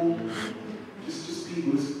 people, just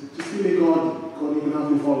people. Just give me God, you can have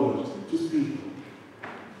your followers. Just people.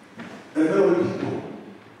 And then with people,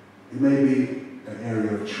 it may be an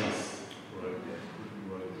area of trust.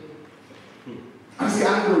 I just get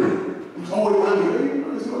angry. I'm always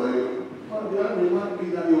angry. It's not like you might be angry, it might be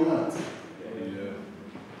that you're hurt.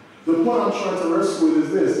 The point I'm trying to wrestle with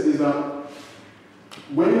is this, is that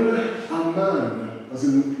when a man, as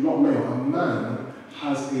in not male, a man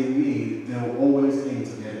has a need, they'll always aim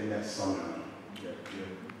to get it met somehow.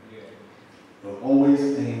 They'll always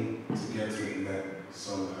aim to get it met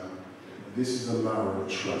somehow. And this is a matter of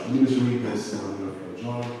trust. Let me just read this from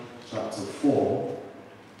John chapter 4,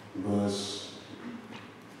 verse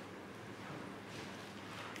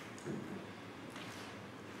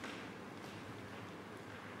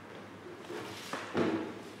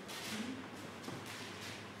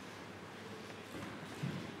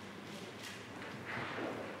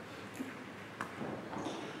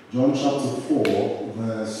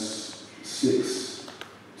 6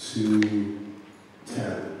 to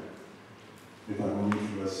 10. If I can read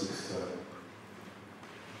from verse 6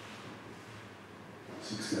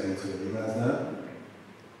 to 18. Are you guys there?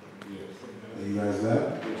 Yes. Are you guys there?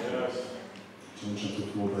 Yes. John chapter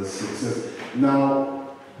 4, verse 6 says, Now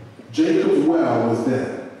Jacob's well was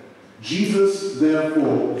there. Jesus,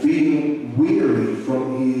 therefore, being weary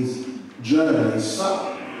from his journey, sat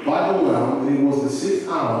by the well, and it was the 6th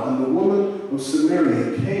hour, and the woman of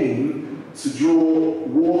Samaria came to draw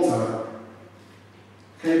water.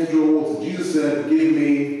 Jesus said, Give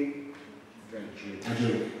me a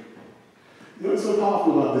drink. You know what's so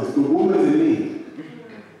powerful about this? The woman's in need.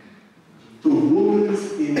 The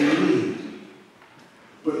woman's in need.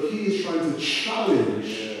 he is trying to challenge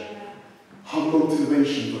her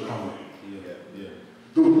motivation for coming.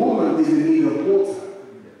 The woman is in need of water.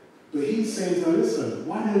 But he's saying to her, listen,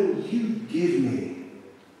 why don't you give me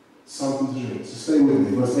something to drink? So stay with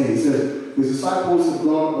me. Verse 8, it says, his disciples had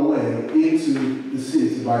gone away into the city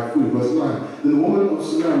to buy food. Verse 9, then the woman of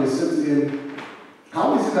Samaria said to him,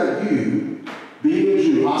 how is it that you, being a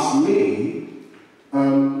Jew, ask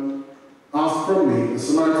from me, a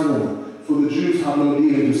Samaritan woman, for the Jews have no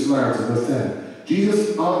dealing with Samaritans. Verse 10,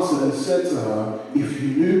 Jesus answered and said to her, if you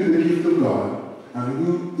knew the gift of God, and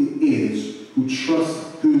who it is who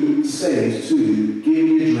says to you, give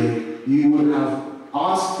me a drink, you would have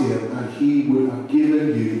asked him, and he would have given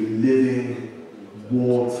you living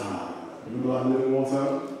water. Remember that living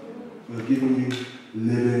water? We're giving you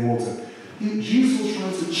living water. Jesus was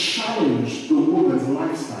trying to challenge the woman's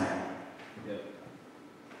lifestyle.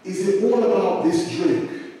 Is it all about this drink?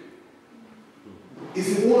 Is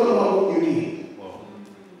it all about what you need?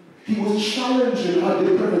 He was challenging her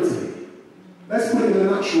depravity. Let's put it in a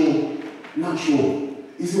natural.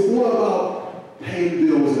 Is it all about paying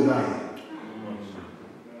bills and dying?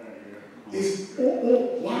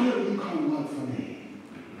 Why don't you come work for me?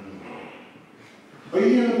 Are you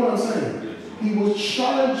hearing what I'm saying? He was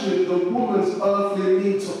challenging the woman's earthly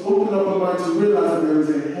need to open up her mind to realize that there is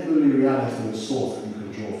a heavenly reality and source that you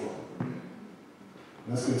can draw from.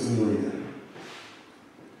 Let's continue reading.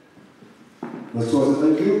 Verse 12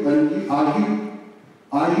 says,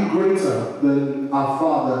 are you greater than our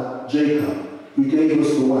father Jacob, who gave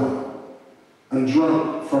us the well and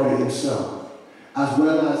drank from it himself, as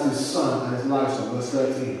well as his son and his livestock? Verse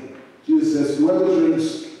 13. Jesus says, whoever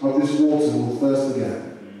drinks of this water will thirst again.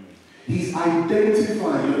 He's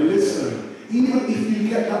identifying that, listen, even if you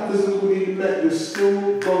get that physical need met, you're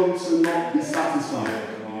still going to not be satisfied.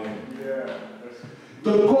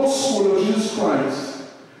 The gospel of Jesus Christ,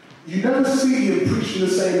 you never see him preaching the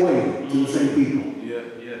same way to the same people.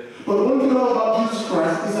 But one thing I know about Jesus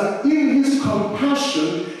Christ is that in his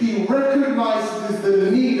compassion, he recognizes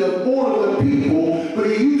the need of all of the people, but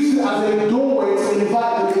he uses it as a doorway to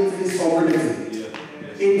invite them into his sovereignty,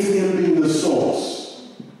 into him being the source.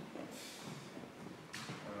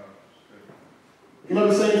 You know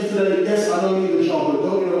what I'm saying today? Yes, I don't need a job, but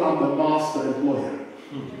don't you know I'm the master employer?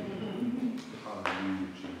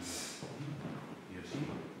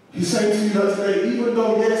 He's saying to you that today, even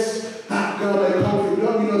though, yes, that girl may comfort you,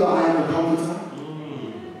 don't you know that I am a comforter?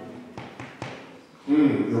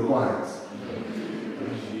 You're quiet.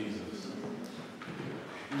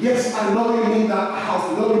 Yes, I know you need that house.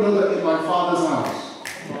 Don't you know that in my father's house?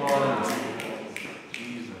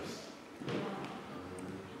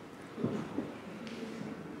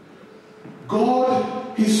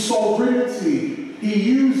 God, his sovereignty, he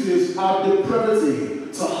uses our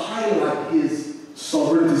depravity to highlight his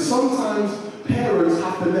sovereignty. Sometimes parents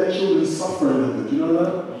have to let children suffer a little bit. Do you know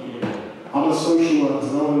that? I'm a social worker,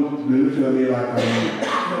 so no one will be looking at me like I'm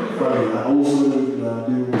funny. I also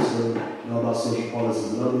know about social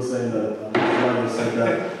policies. And I'm saying that I'm saying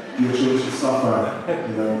that your children should suffer.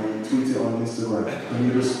 You tweet it on Instagram. Can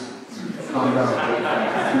you just calm down?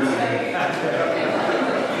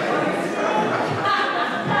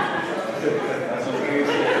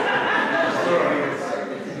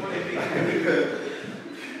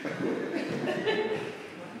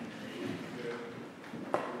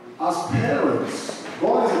 As parents,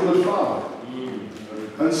 God is a good father.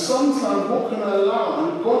 And sometimes what can I allow?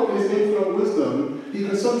 And God in his infinite wisdom, he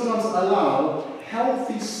can sometimes allow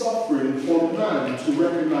healthy suffering for man to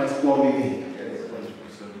recognize godly need.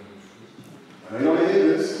 I don't hear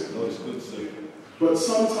this. No, it's good, sir. But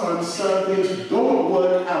sometimes certain things don't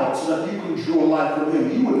work out so that you can draw life from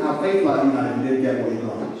him. You wouldn't have faith like you had if you didn't get what you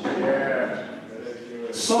got. Yeah.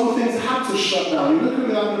 Some things had to shut down. You look at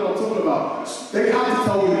me like what I'm talking about. They had to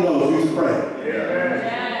tell you no for you to pray. Yeah.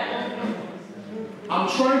 I'm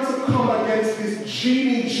trying to come against this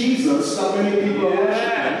genie Jesus that many people are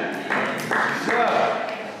worshiping.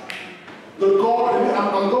 Yeah. The God,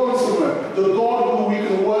 I'm going somewhere. The God who we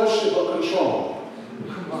can worship or control.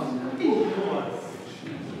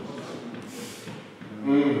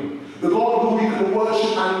 The God who we can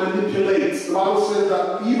worship and manipulate. The Bible says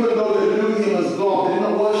that even though they knew him as God, they did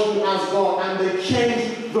not worship him as God, and they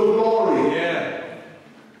changed the glory. Yeah.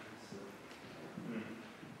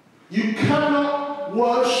 You cannot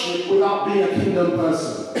worship without being a kingdom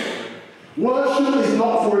person. Worship is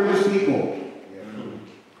not for religious people.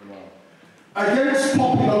 Against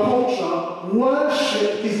popular culture,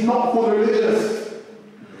 worship is not for the religious.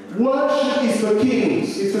 Worship is for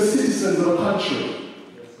kings, it's for citizens of a country.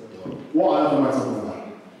 What else am I talking about?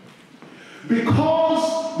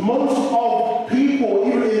 Because most of people,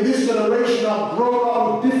 even in this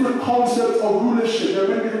of rulership. There are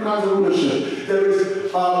many different kinds of rulership. There is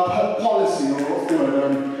policy, or what's the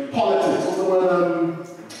word? Politics. What's the word?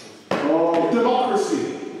 Democracy.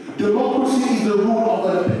 Democracy is the rule of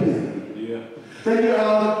an opinion. Yeah. Then you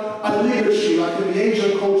have a leadership, like in the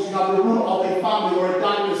Asian culture, you have the rule of a family or a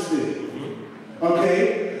dynasty.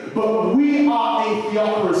 Okay? But we are a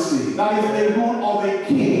theocracy. That is a rule of a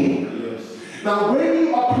king. Yes. Now, when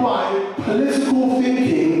you apply political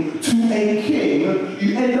thinking to a king, you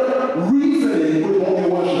end up reasoning with what you're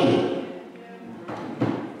worshiping.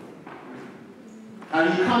 And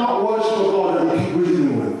you cannot worship a God that you keep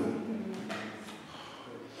reasoning with.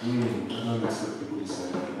 I know that's what people say.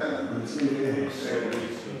 But it's okay.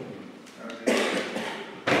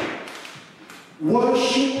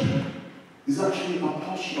 Worship is actually a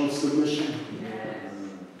posture of submission.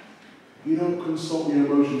 You don't consult your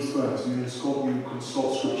emotions first. You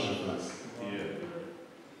consult scripture first.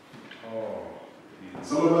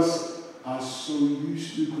 Some of us are so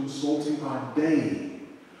used to consulting our day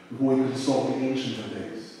before we consult the Ancient of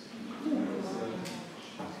Days.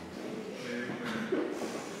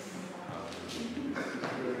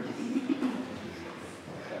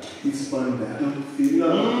 It's fun that I don't feel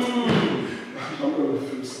I'm going to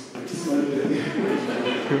feel something. It's fun that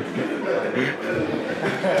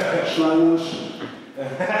shall I wash?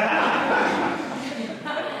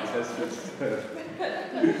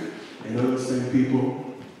 You know the same people?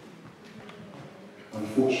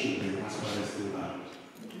 Unfortunately, that's why they're still out.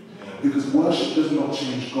 Because worship does not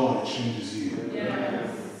change God, it changes you. Yes.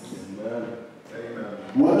 Amen. Amen.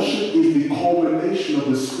 Worship is the culmination of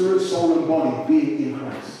the spirit, soul, and body being in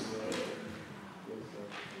Christ.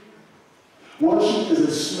 Worship is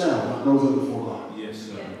a smell that goes up before God. Yes,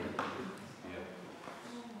 sir. Yeah.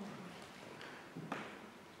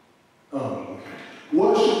 Oh, okay.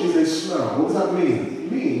 Worship is a smell. What does that mean?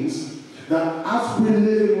 It means that as we're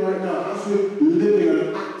living right now, as we're living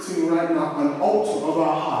and acting right now, an altar of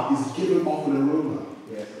our heart is giving off an aroma.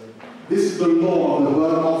 Yes, sir. This is the law of the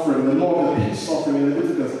burnt offering, the law of the peace offering in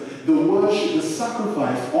Leviticus. The worship, the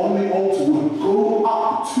sacrifice on the altar would go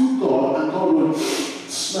up to God, and God would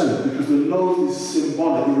smell it, because the nose is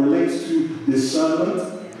symbolic. It relates to discernment,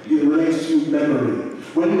 it relates to memory.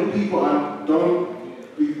 When people, and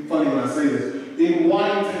don't be funny when I say this, in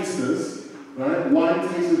wine tasters, right? Wine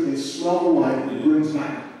tasters, they smell the wine, it brings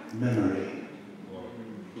back memory.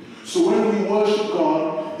 So when we worship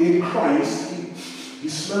God in Christ, He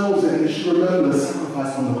smells it, and He should remember the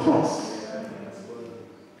sacrifice on the cross.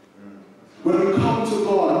 When we come to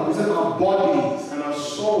God and present our bodies and our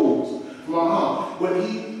souls from our heart, when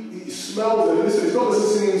He smells it, listen, it's not just a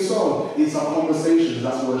singing song, it's our conversations,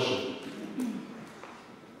 that's worship.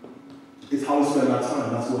 It's how we spend our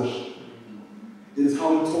time, that's worship. It is how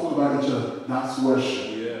we talk about each other, that's worship.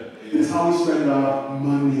 It is how we spend our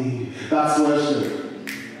money, that's worship.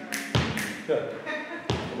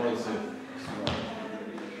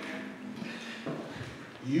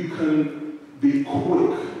 You can be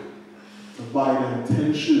quick to buy them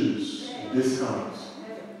 10 shoes, discounts.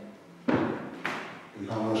 You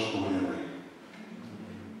can't worship God anyway.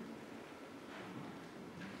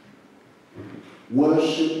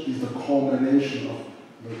 Worship is the culmination of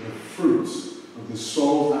the fruits of the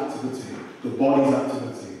soul's activity, the body's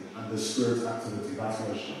activity, and the spirit's activity. That's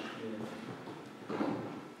worship.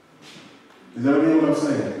 Is everybody what I'm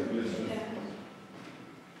saying?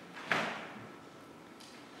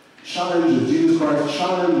 Challenges. Jesus Christ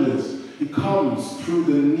challenges. He comes through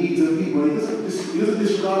the needs of people. He doesn't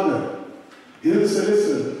disregard them. He doesn't say,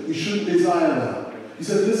 listen, you shouldn't desire that. He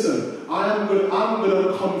says, listen, I'm going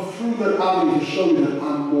to come through that avenue to show you that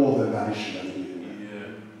I'm more than that issue.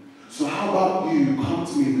 So how about you come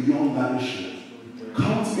to me beyond that issue?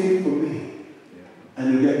 Come to me for me,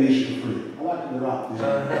 and you'll get the issue free. I like the rap.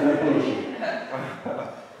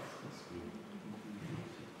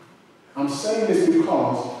 I'm saying this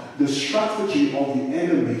because the strategy of the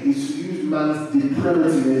enemy is to use man's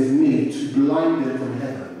depravity and his need to blind him from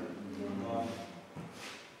heaven.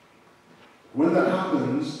 When that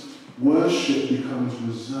happens, worship becomes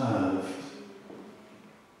reserved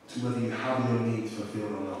to whether you have your needs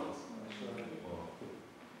fulfilled or not.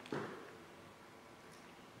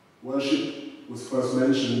 Worship was first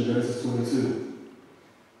mentioned in Genesis 22,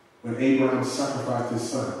 when Abraham sacrificed his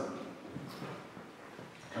son.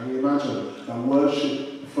 Can you imagine that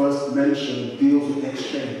worship first mentioned deals with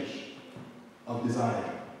exchange of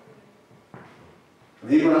desire?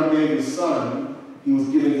 When Abraham gave his son, he was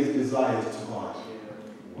giving his desires to God.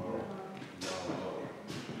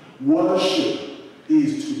 Worship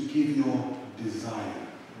is to give your desire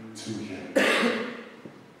to Him.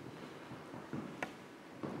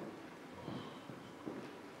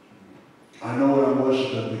 I know what I'm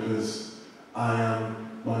worshiping because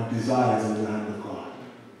my desires in the hand of God.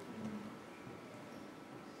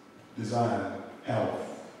 Desire, health,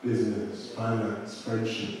 business, finance,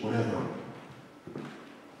 friendship, whatever.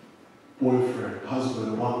 Boyfriend,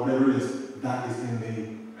 husband, wife, whatever it is, that is in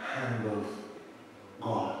the hand of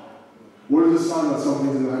God. What is the sign that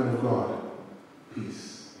something's in the hand of God?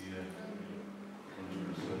 Peace. Yeah.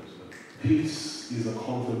 Peace is a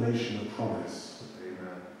confirmation of promise.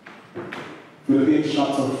 Amen. Philippians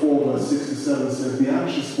chapter 4 verse 6 to 7 says, be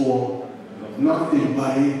anxious for nothing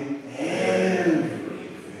but everything.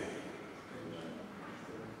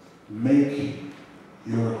 Make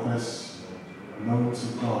your requests known to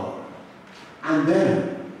God. And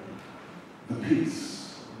then the peace.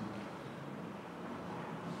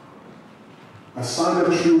 A sign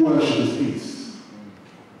of true worship is peace.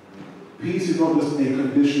 Peace is not just a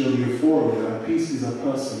condition of euphoria. Peace is a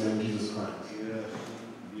person in Jesus Christ.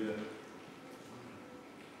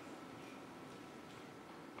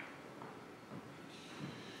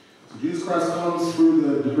 Jesus Christ comes through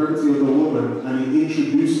the divinity of the woman and he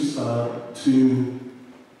introduces her to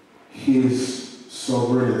his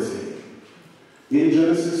sovereignty. In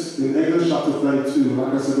Exodus chapter 32,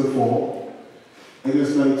 like I said before,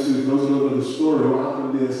 Exodus 32, those who know the story, what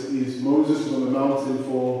happened is Moses was on the mountain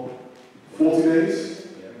for 40 days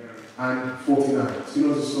and 40 nights. Who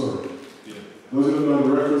knows the story? Yeah. Those who don't know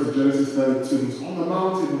the reference of Genesis 32, he was on the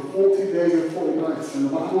mountain for 40 days and 40 nights. And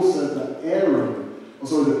the Bible says that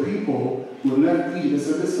the people who left Egypt and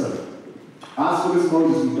said, listen, as for this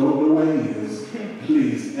Moses, we don't know where he is.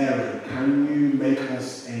 Please, Aaron, can you make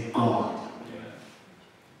us a God?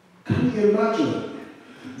 Can you imagine?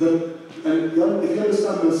 And if you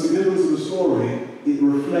understand the significance of the story, it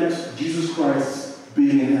reflects Jesus Christ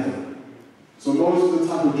being in heaven. So Moses is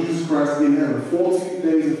the type of Jesus Christ in heaven. 40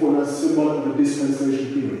 days and 40 nights, symbolic of a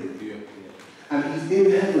dispensation period. And he's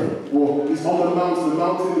in heaven, or he's on the mountain. The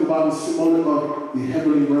mountain in the Bible is symbolic of the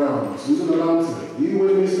heavenly realms. Who's on the mountain? Are you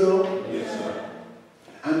with me still? Yes, sir.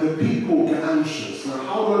 And the people get anxious. Now,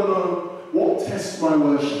 how do I know what tests my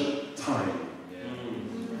worship? Time.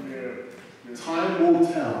 Yeah. Time will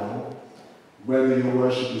tell whether your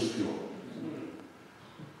worship is pure.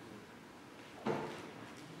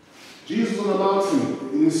 Jesus on the mountain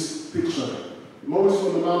in this picture. Moses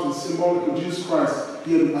on the mountain, symbolic of Jesus Christ.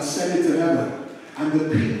 He had ascended to heaven. And the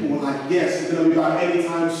people were like, yes, it's going to be back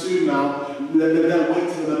anytime soon now. They're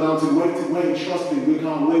waiting on the mountain, waiting, trusting. We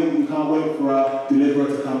can't wait for our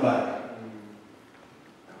deliverer to come back.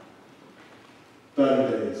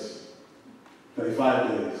 30 days, 35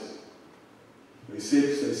 days,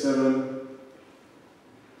 36, 37,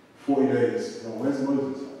 40 days. No, where's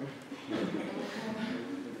Moses?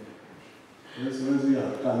 Where's he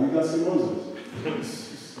at? God, you guys see Moses? You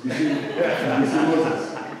see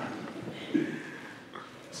Moses?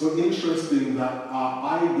 So interesting that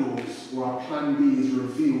our idols or our plan B is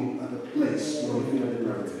revealed at the place where we feel the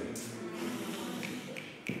gravity.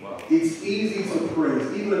 Wow. It's easy to praise.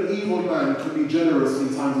 Even an evil man can be generous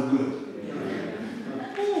in times of good.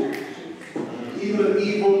 Even an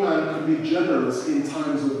evil man can be generous in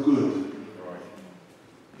times of good.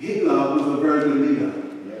 Hitler was a very good leader.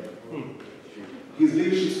 His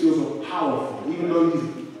leadership skills were powerful. Even though his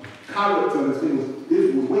character and his thing was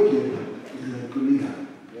wicked, he was a good leader.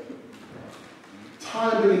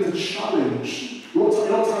 Time we need to challenge. What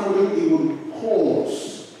time we would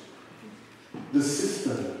cause the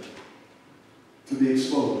system to be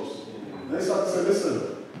exposed. They start to say,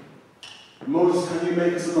 listen, Moses, can you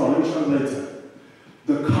make us a God? Let me translate it.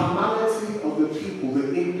 The carnality of the people,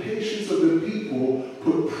 the impatience of the people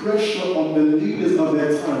put pressure on the leaders of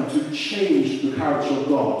their time to change the character of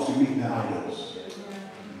God to meet their idols.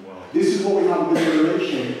 This is what we have in this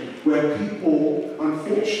generation, where people,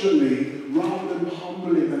 unfortunately, rather than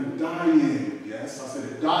humbling and dying, yes, I said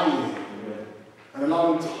it, dying, and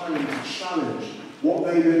allowing time to challenge, what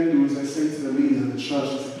they then do is they say to the leaders of the church,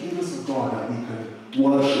 they say, give us a God that we can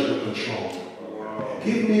worship and control.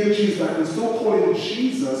 Give me a Jesus that I can still call him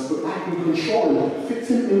Jesus, but I can control him, fit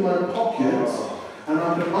him in my pocket, and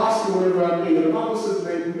I can ask him whatever I need. And the Bible says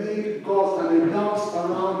they made gods and they danced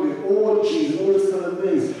around it, orgies, all these kind of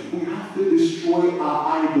things. We have to destroy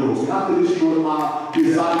our idols. We have to destroy our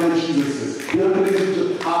designer Jesuses. We have to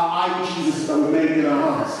destroy our idol Jesus that we made in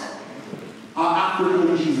our house. Our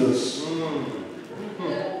African Jesus.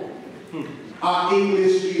 Our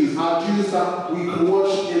English Jesus. Our Jesus that we can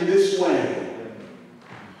worship in this way.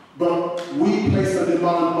 But we place a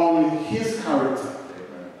demand on his character.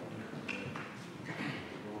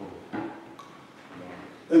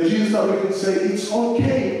 A Jesus that we can say, it's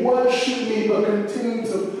okay, worship me, but continue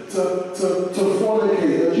to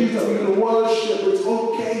fornicate, a Jesus that we can worship, it's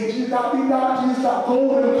okay, Jesus that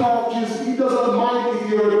golden calf, Jesus, he doesn't mind if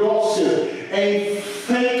you're a gossip, a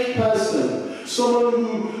fake person,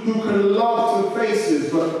 someone who can love to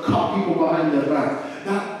faces but cut people behind their back.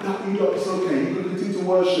 That it's okay, you can continue to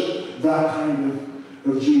worship that kind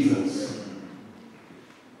of Jesus.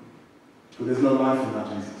 But there's no life in that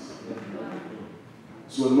Jesus.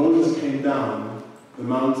 So when Moses came down the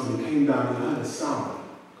mountain, he came down, he heard a sound.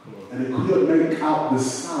 And they couldn't make out the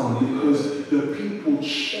sound because the people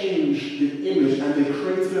changed the image and they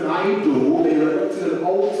created an idol, they erected an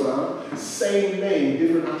altar, same name,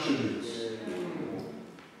 different attributes.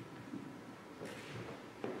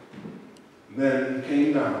 Then he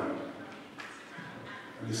came down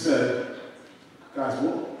and he said, guys,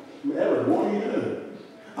 Aaron, what are you doing?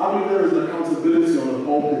 I believe there is an accountability on the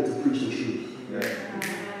pulpit to preach the truth.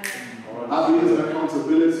 I believe there's an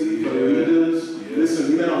accountability for leaders.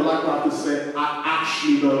 Listen, you may not like what I have to say, I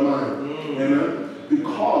actually don't mind. Amen?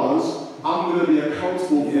 Because I'm going to be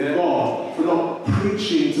accountable for God for not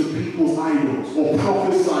preaching to people's idols or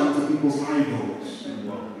prophesying to people's idols.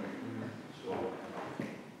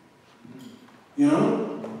 You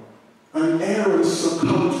know? And Aaron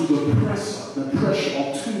succumbed to the pressure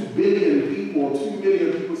of 2 billion people, 2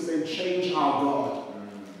 million people saying, change our God.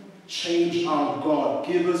 Change our God.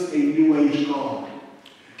 Give us a new age God.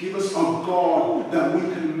 Give us a God that we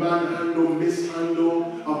can manhandle,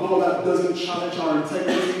 mishandle, a God that doesn't challenge our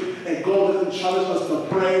integrity, a God that doesn't challenge us to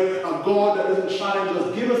pray, a God that doesn't challenge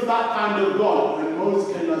us. Give us that kind of God. And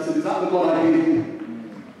Moses came and said, is that the God I gave you?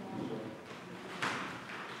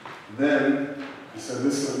 Then he said,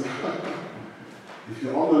 listen, if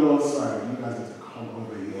you're on the Lord's side, you guys have to come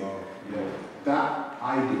over here. That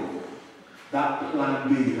idol, that plan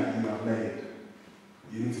B that you have made,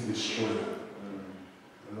 you need to destroy that.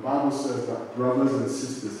 And the Bible says that brothers and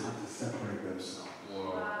sisters have to separate themselves.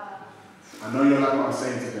 I know you're like what I'm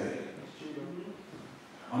saying today.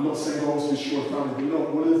 I'm not saying God wants to destroy family, but you know,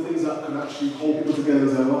 one of the things that can actually hold people together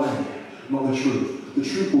is a lie, not the truth. The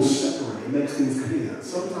truth will separate, it makes things clear.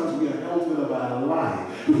 Sometimes we are held together by a lie,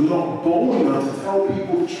 but we're not bold enough to tell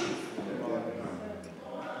people the truth.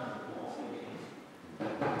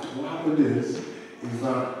 What happened is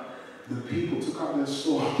that the people took out their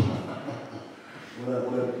sword.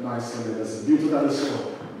 What a nice Sunday lesson. You took out the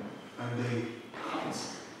sword and they cut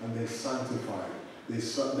and they sanctified. They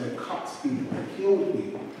cut people, they killed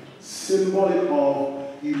people. Symbolic of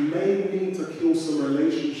you may need to kill some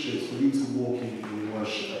relationships for you to walk in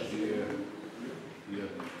worship.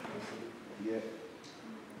 Yeah.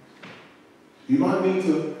 You might need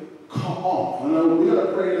to cut off. I know we're going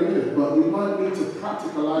to pray in a minute, but we might need to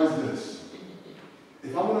practicalize this.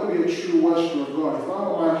 If I'm going to be a true worshiper of God, if I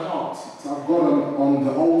want my heart to have God on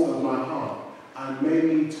the altar of my heart, I may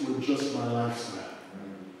need to adjust my lifestyle.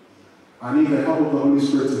 I need the help of the Holy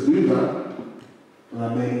Spirit to do that, but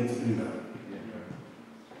I may need to do that.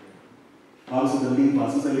 Also the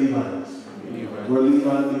Levites, what's the Levites? Where a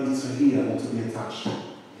Levite needs to hear or to be attached to.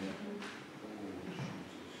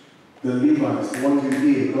 The Levites, the ones who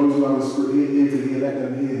hear, those who have the Spirit here to hear, let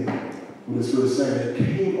them hear what the Spirit is saying. They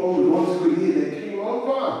came over, the ones who could hear, they came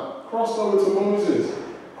over, crossed over to Moses,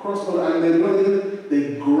 crossed over, and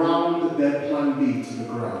they ground their plan B to the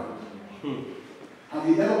ground. Have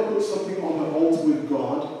you ever put something on the altar with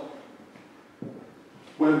God?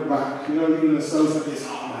 Went back, you know, even the songs like this,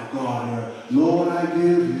 oh my God, Lord, I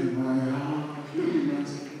give you my heart, give you my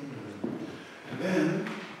spirit. And then,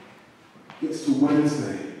 gets to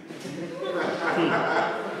Wednesday.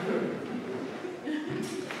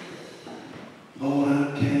 Lord, I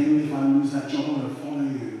don't care if I lose that job, I'm going to follow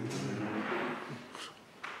you.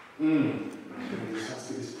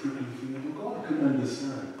 It's prickly feeling, but God couldn't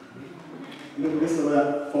understand. You know, listen to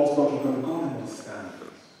that false doctrine, God understands.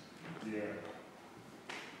 Yeah.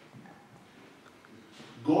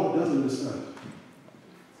 God does understand.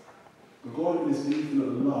 But God in His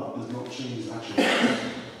infinite love does not change His attributes.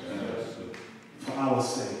 For our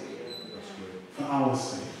sake. For our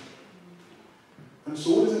sake. And so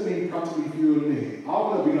what does it mean practically for you and me? I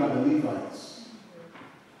want to be like the Levites.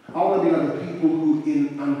 I want to be like the people who,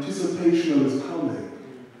 in anticipation of His coming,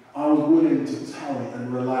 I was willing to tarry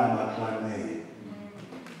and rely on that plan A.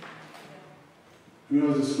 Who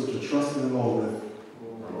knows the scripture? Trust in the Lord with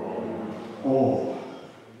all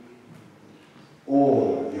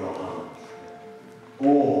your heart.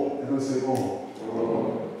 All. Everyone say all.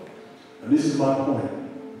 And this is my point.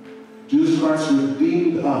 Jesus Christ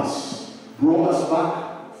redeemed us, brought us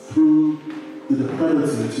back through the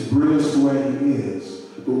depravity to bring us to where He is.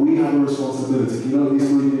 But we have a responsibility. You know these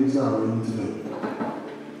 3 things now we need to do.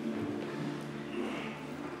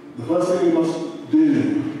 The first thing we must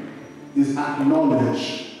do is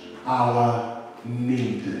acknowledge our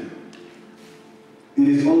need. It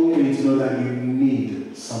is okay to know that you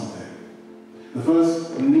need something. The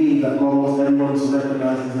first need that God wants everyone to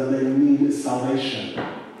recognize is that they need salvation.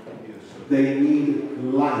 They need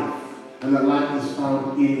life, and that life is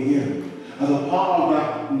found in Him. As a part of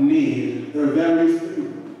that need, there are various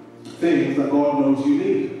things that God knows you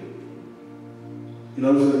need. He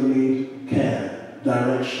knows that you need care,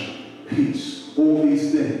 direction, peace, all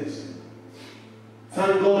these things.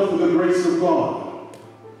 Thank God for the grace of God.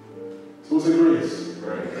 So what's the grace?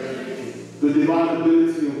 The divine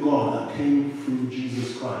ability of God that came through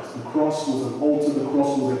Jesus Christ. The cross was an altar, the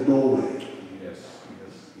cross was a doorway.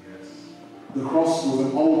 The cross was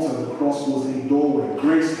an altar, the cross was a doorway.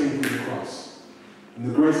 Grace came through the cross. And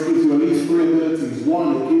the grace gives you at least three abilities.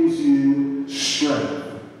 One, it gives you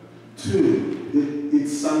strength. Two, it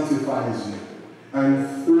sanctifies you.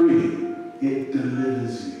 And three, it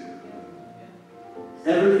delivers you.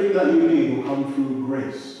 Everything that you need will come through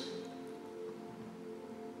grace.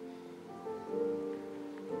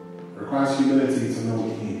 It requires humility to know what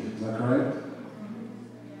you need. Is that correct?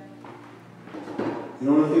 You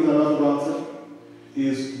know, one of the things I love about it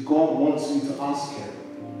is God wants you to ask Him.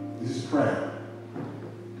 This is prayer.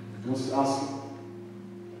 He wants you to ask Him.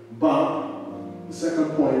 But the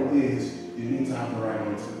second point is you need to have the right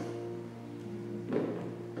motive.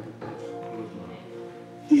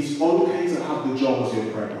 It's okay to have the job as your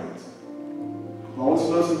prayer point. But I want to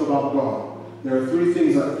know something about God. There are three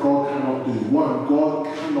things that God cannot do. One, God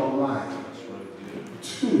cannot lie.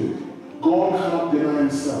 Two, God cannot deny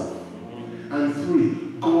Himself. And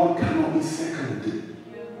three, God cannot be seconded.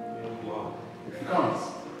 He can't.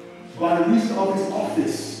 By the reason of His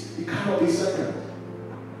office, He cannot be second.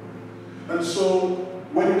 And so,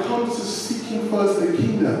 when it comes to seeking first the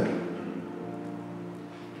kingdom,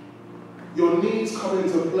 your needs come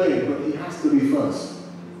into play, but He has to be first.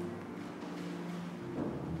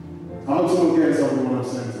 I hope someone gets something what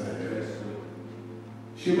I'm saying today.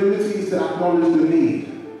 Humility is to acknowledge the need.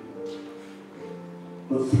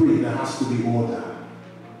 But three, there has to be order.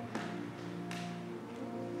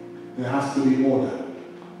 There has to be order.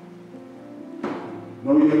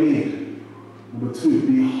 Know your need. Number two,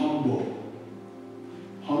 be humble.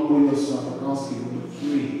 Humble yourself and ask Him. Number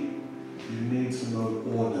three, you need to know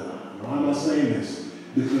order. Why am I saying this?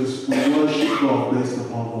 Because we worship God based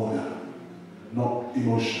upon order, not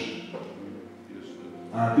emotion.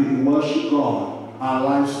 People worship God, our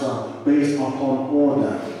lifestyle, based upon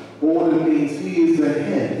order. Order means He is the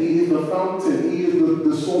head, He is the fountain, He is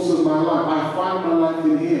the source of my life. I find my life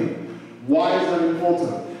in Him. Why is that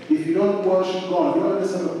important? If you don't worship God, if you don't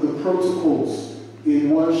understand the protocols in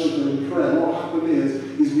worship and in prayer, what happens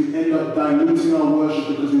is we end up diluting our worship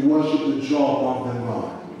because we worship the job rather than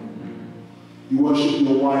God. You worship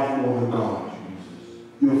your wife more than God,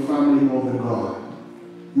 your family more than God.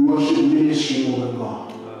 You worship ministry more than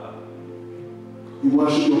God. You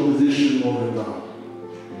worship your position more than God.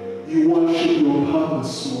 You worship your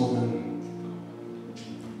purpose more than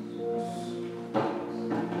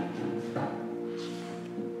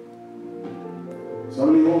So I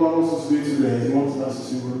believe what God wants us to do today is He wants us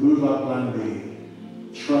to remove our plan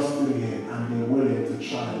B, trust in Him, and be willing to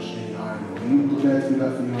challenge any idol. Are you prepared to do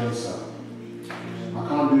that for your own self? I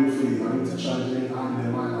can't do it for you. I need to challenge any idol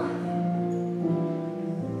in my life.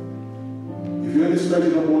 If you're in this place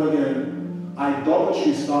of born again,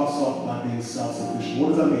 idolatry starts off by being self-sufficient. What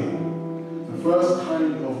does that mean? The first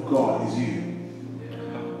kind of God is you.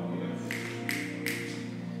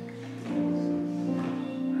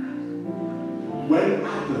 When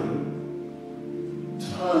Adam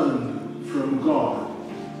turned from God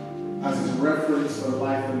as his reference for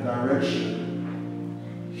life and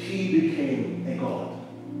direction, he became a God.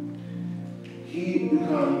 He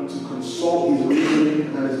began to consult his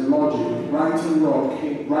reasoning and his logic. Right and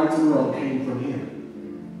wrong came from him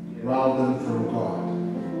rather than from God.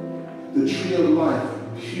 The tree of life,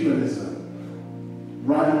 humanism,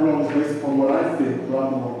 right and wrong is based upon what I think rather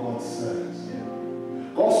than what God says.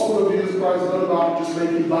 Gospel of Jesus Christ is not about just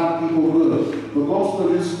making bad people good. The gospel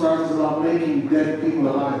of Jesus Christ is about making dead people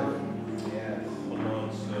alive. Yes.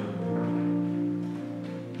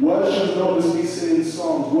 Worship is not just be singing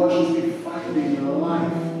songs. Worship is be finding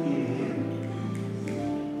life in Him.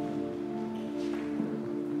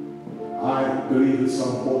 I believe it's so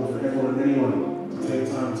important for everyone and anyone to take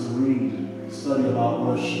time to read, study about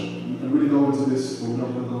worship. We can really go into this, but we're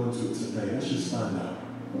not going to go into it today. Let's just stand up.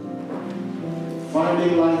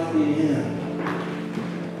 Finding life in Him.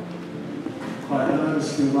 Right, and I'm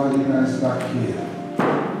just going to invite you guys back here.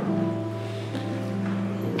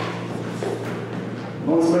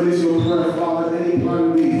 want to make this your prayer, Father. Any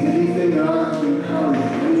plan B, anything that I have been carrying,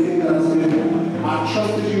 anything that has been, I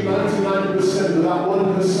trusted you 99%, but that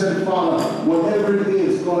 1%, Father, whatever it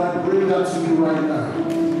is, God, I bring that to you right now.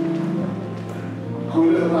 Can we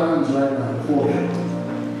lift our hands right now before you?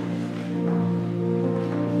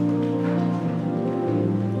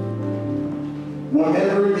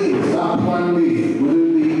 Whatever it is, that plan B, whether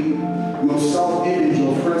it be your self-image,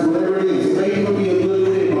 your friends, whatever it is, it may even be a good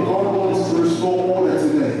thing, but God wants to restore order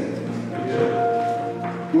today.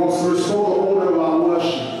 He wants to restore the order of our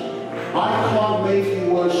worship. I can't make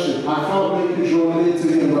you worship. I can't make you draw near to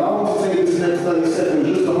Him, but I want to take this next 30 seconds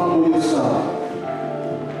just to humble yourself.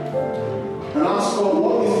 And ask God,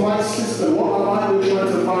 what is my system? What am I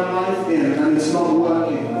trying to find life in? And it's not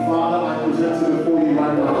working. Father, I present it before you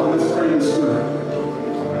right now. Come, let's pray in the Spirit.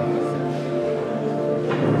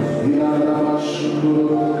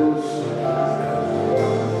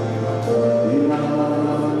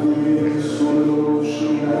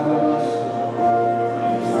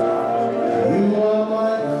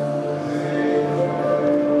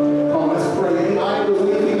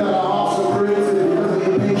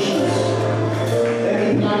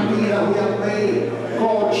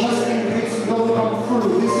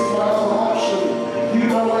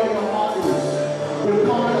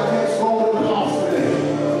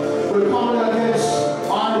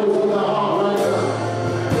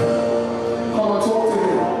 Come on, talk to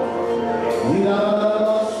him.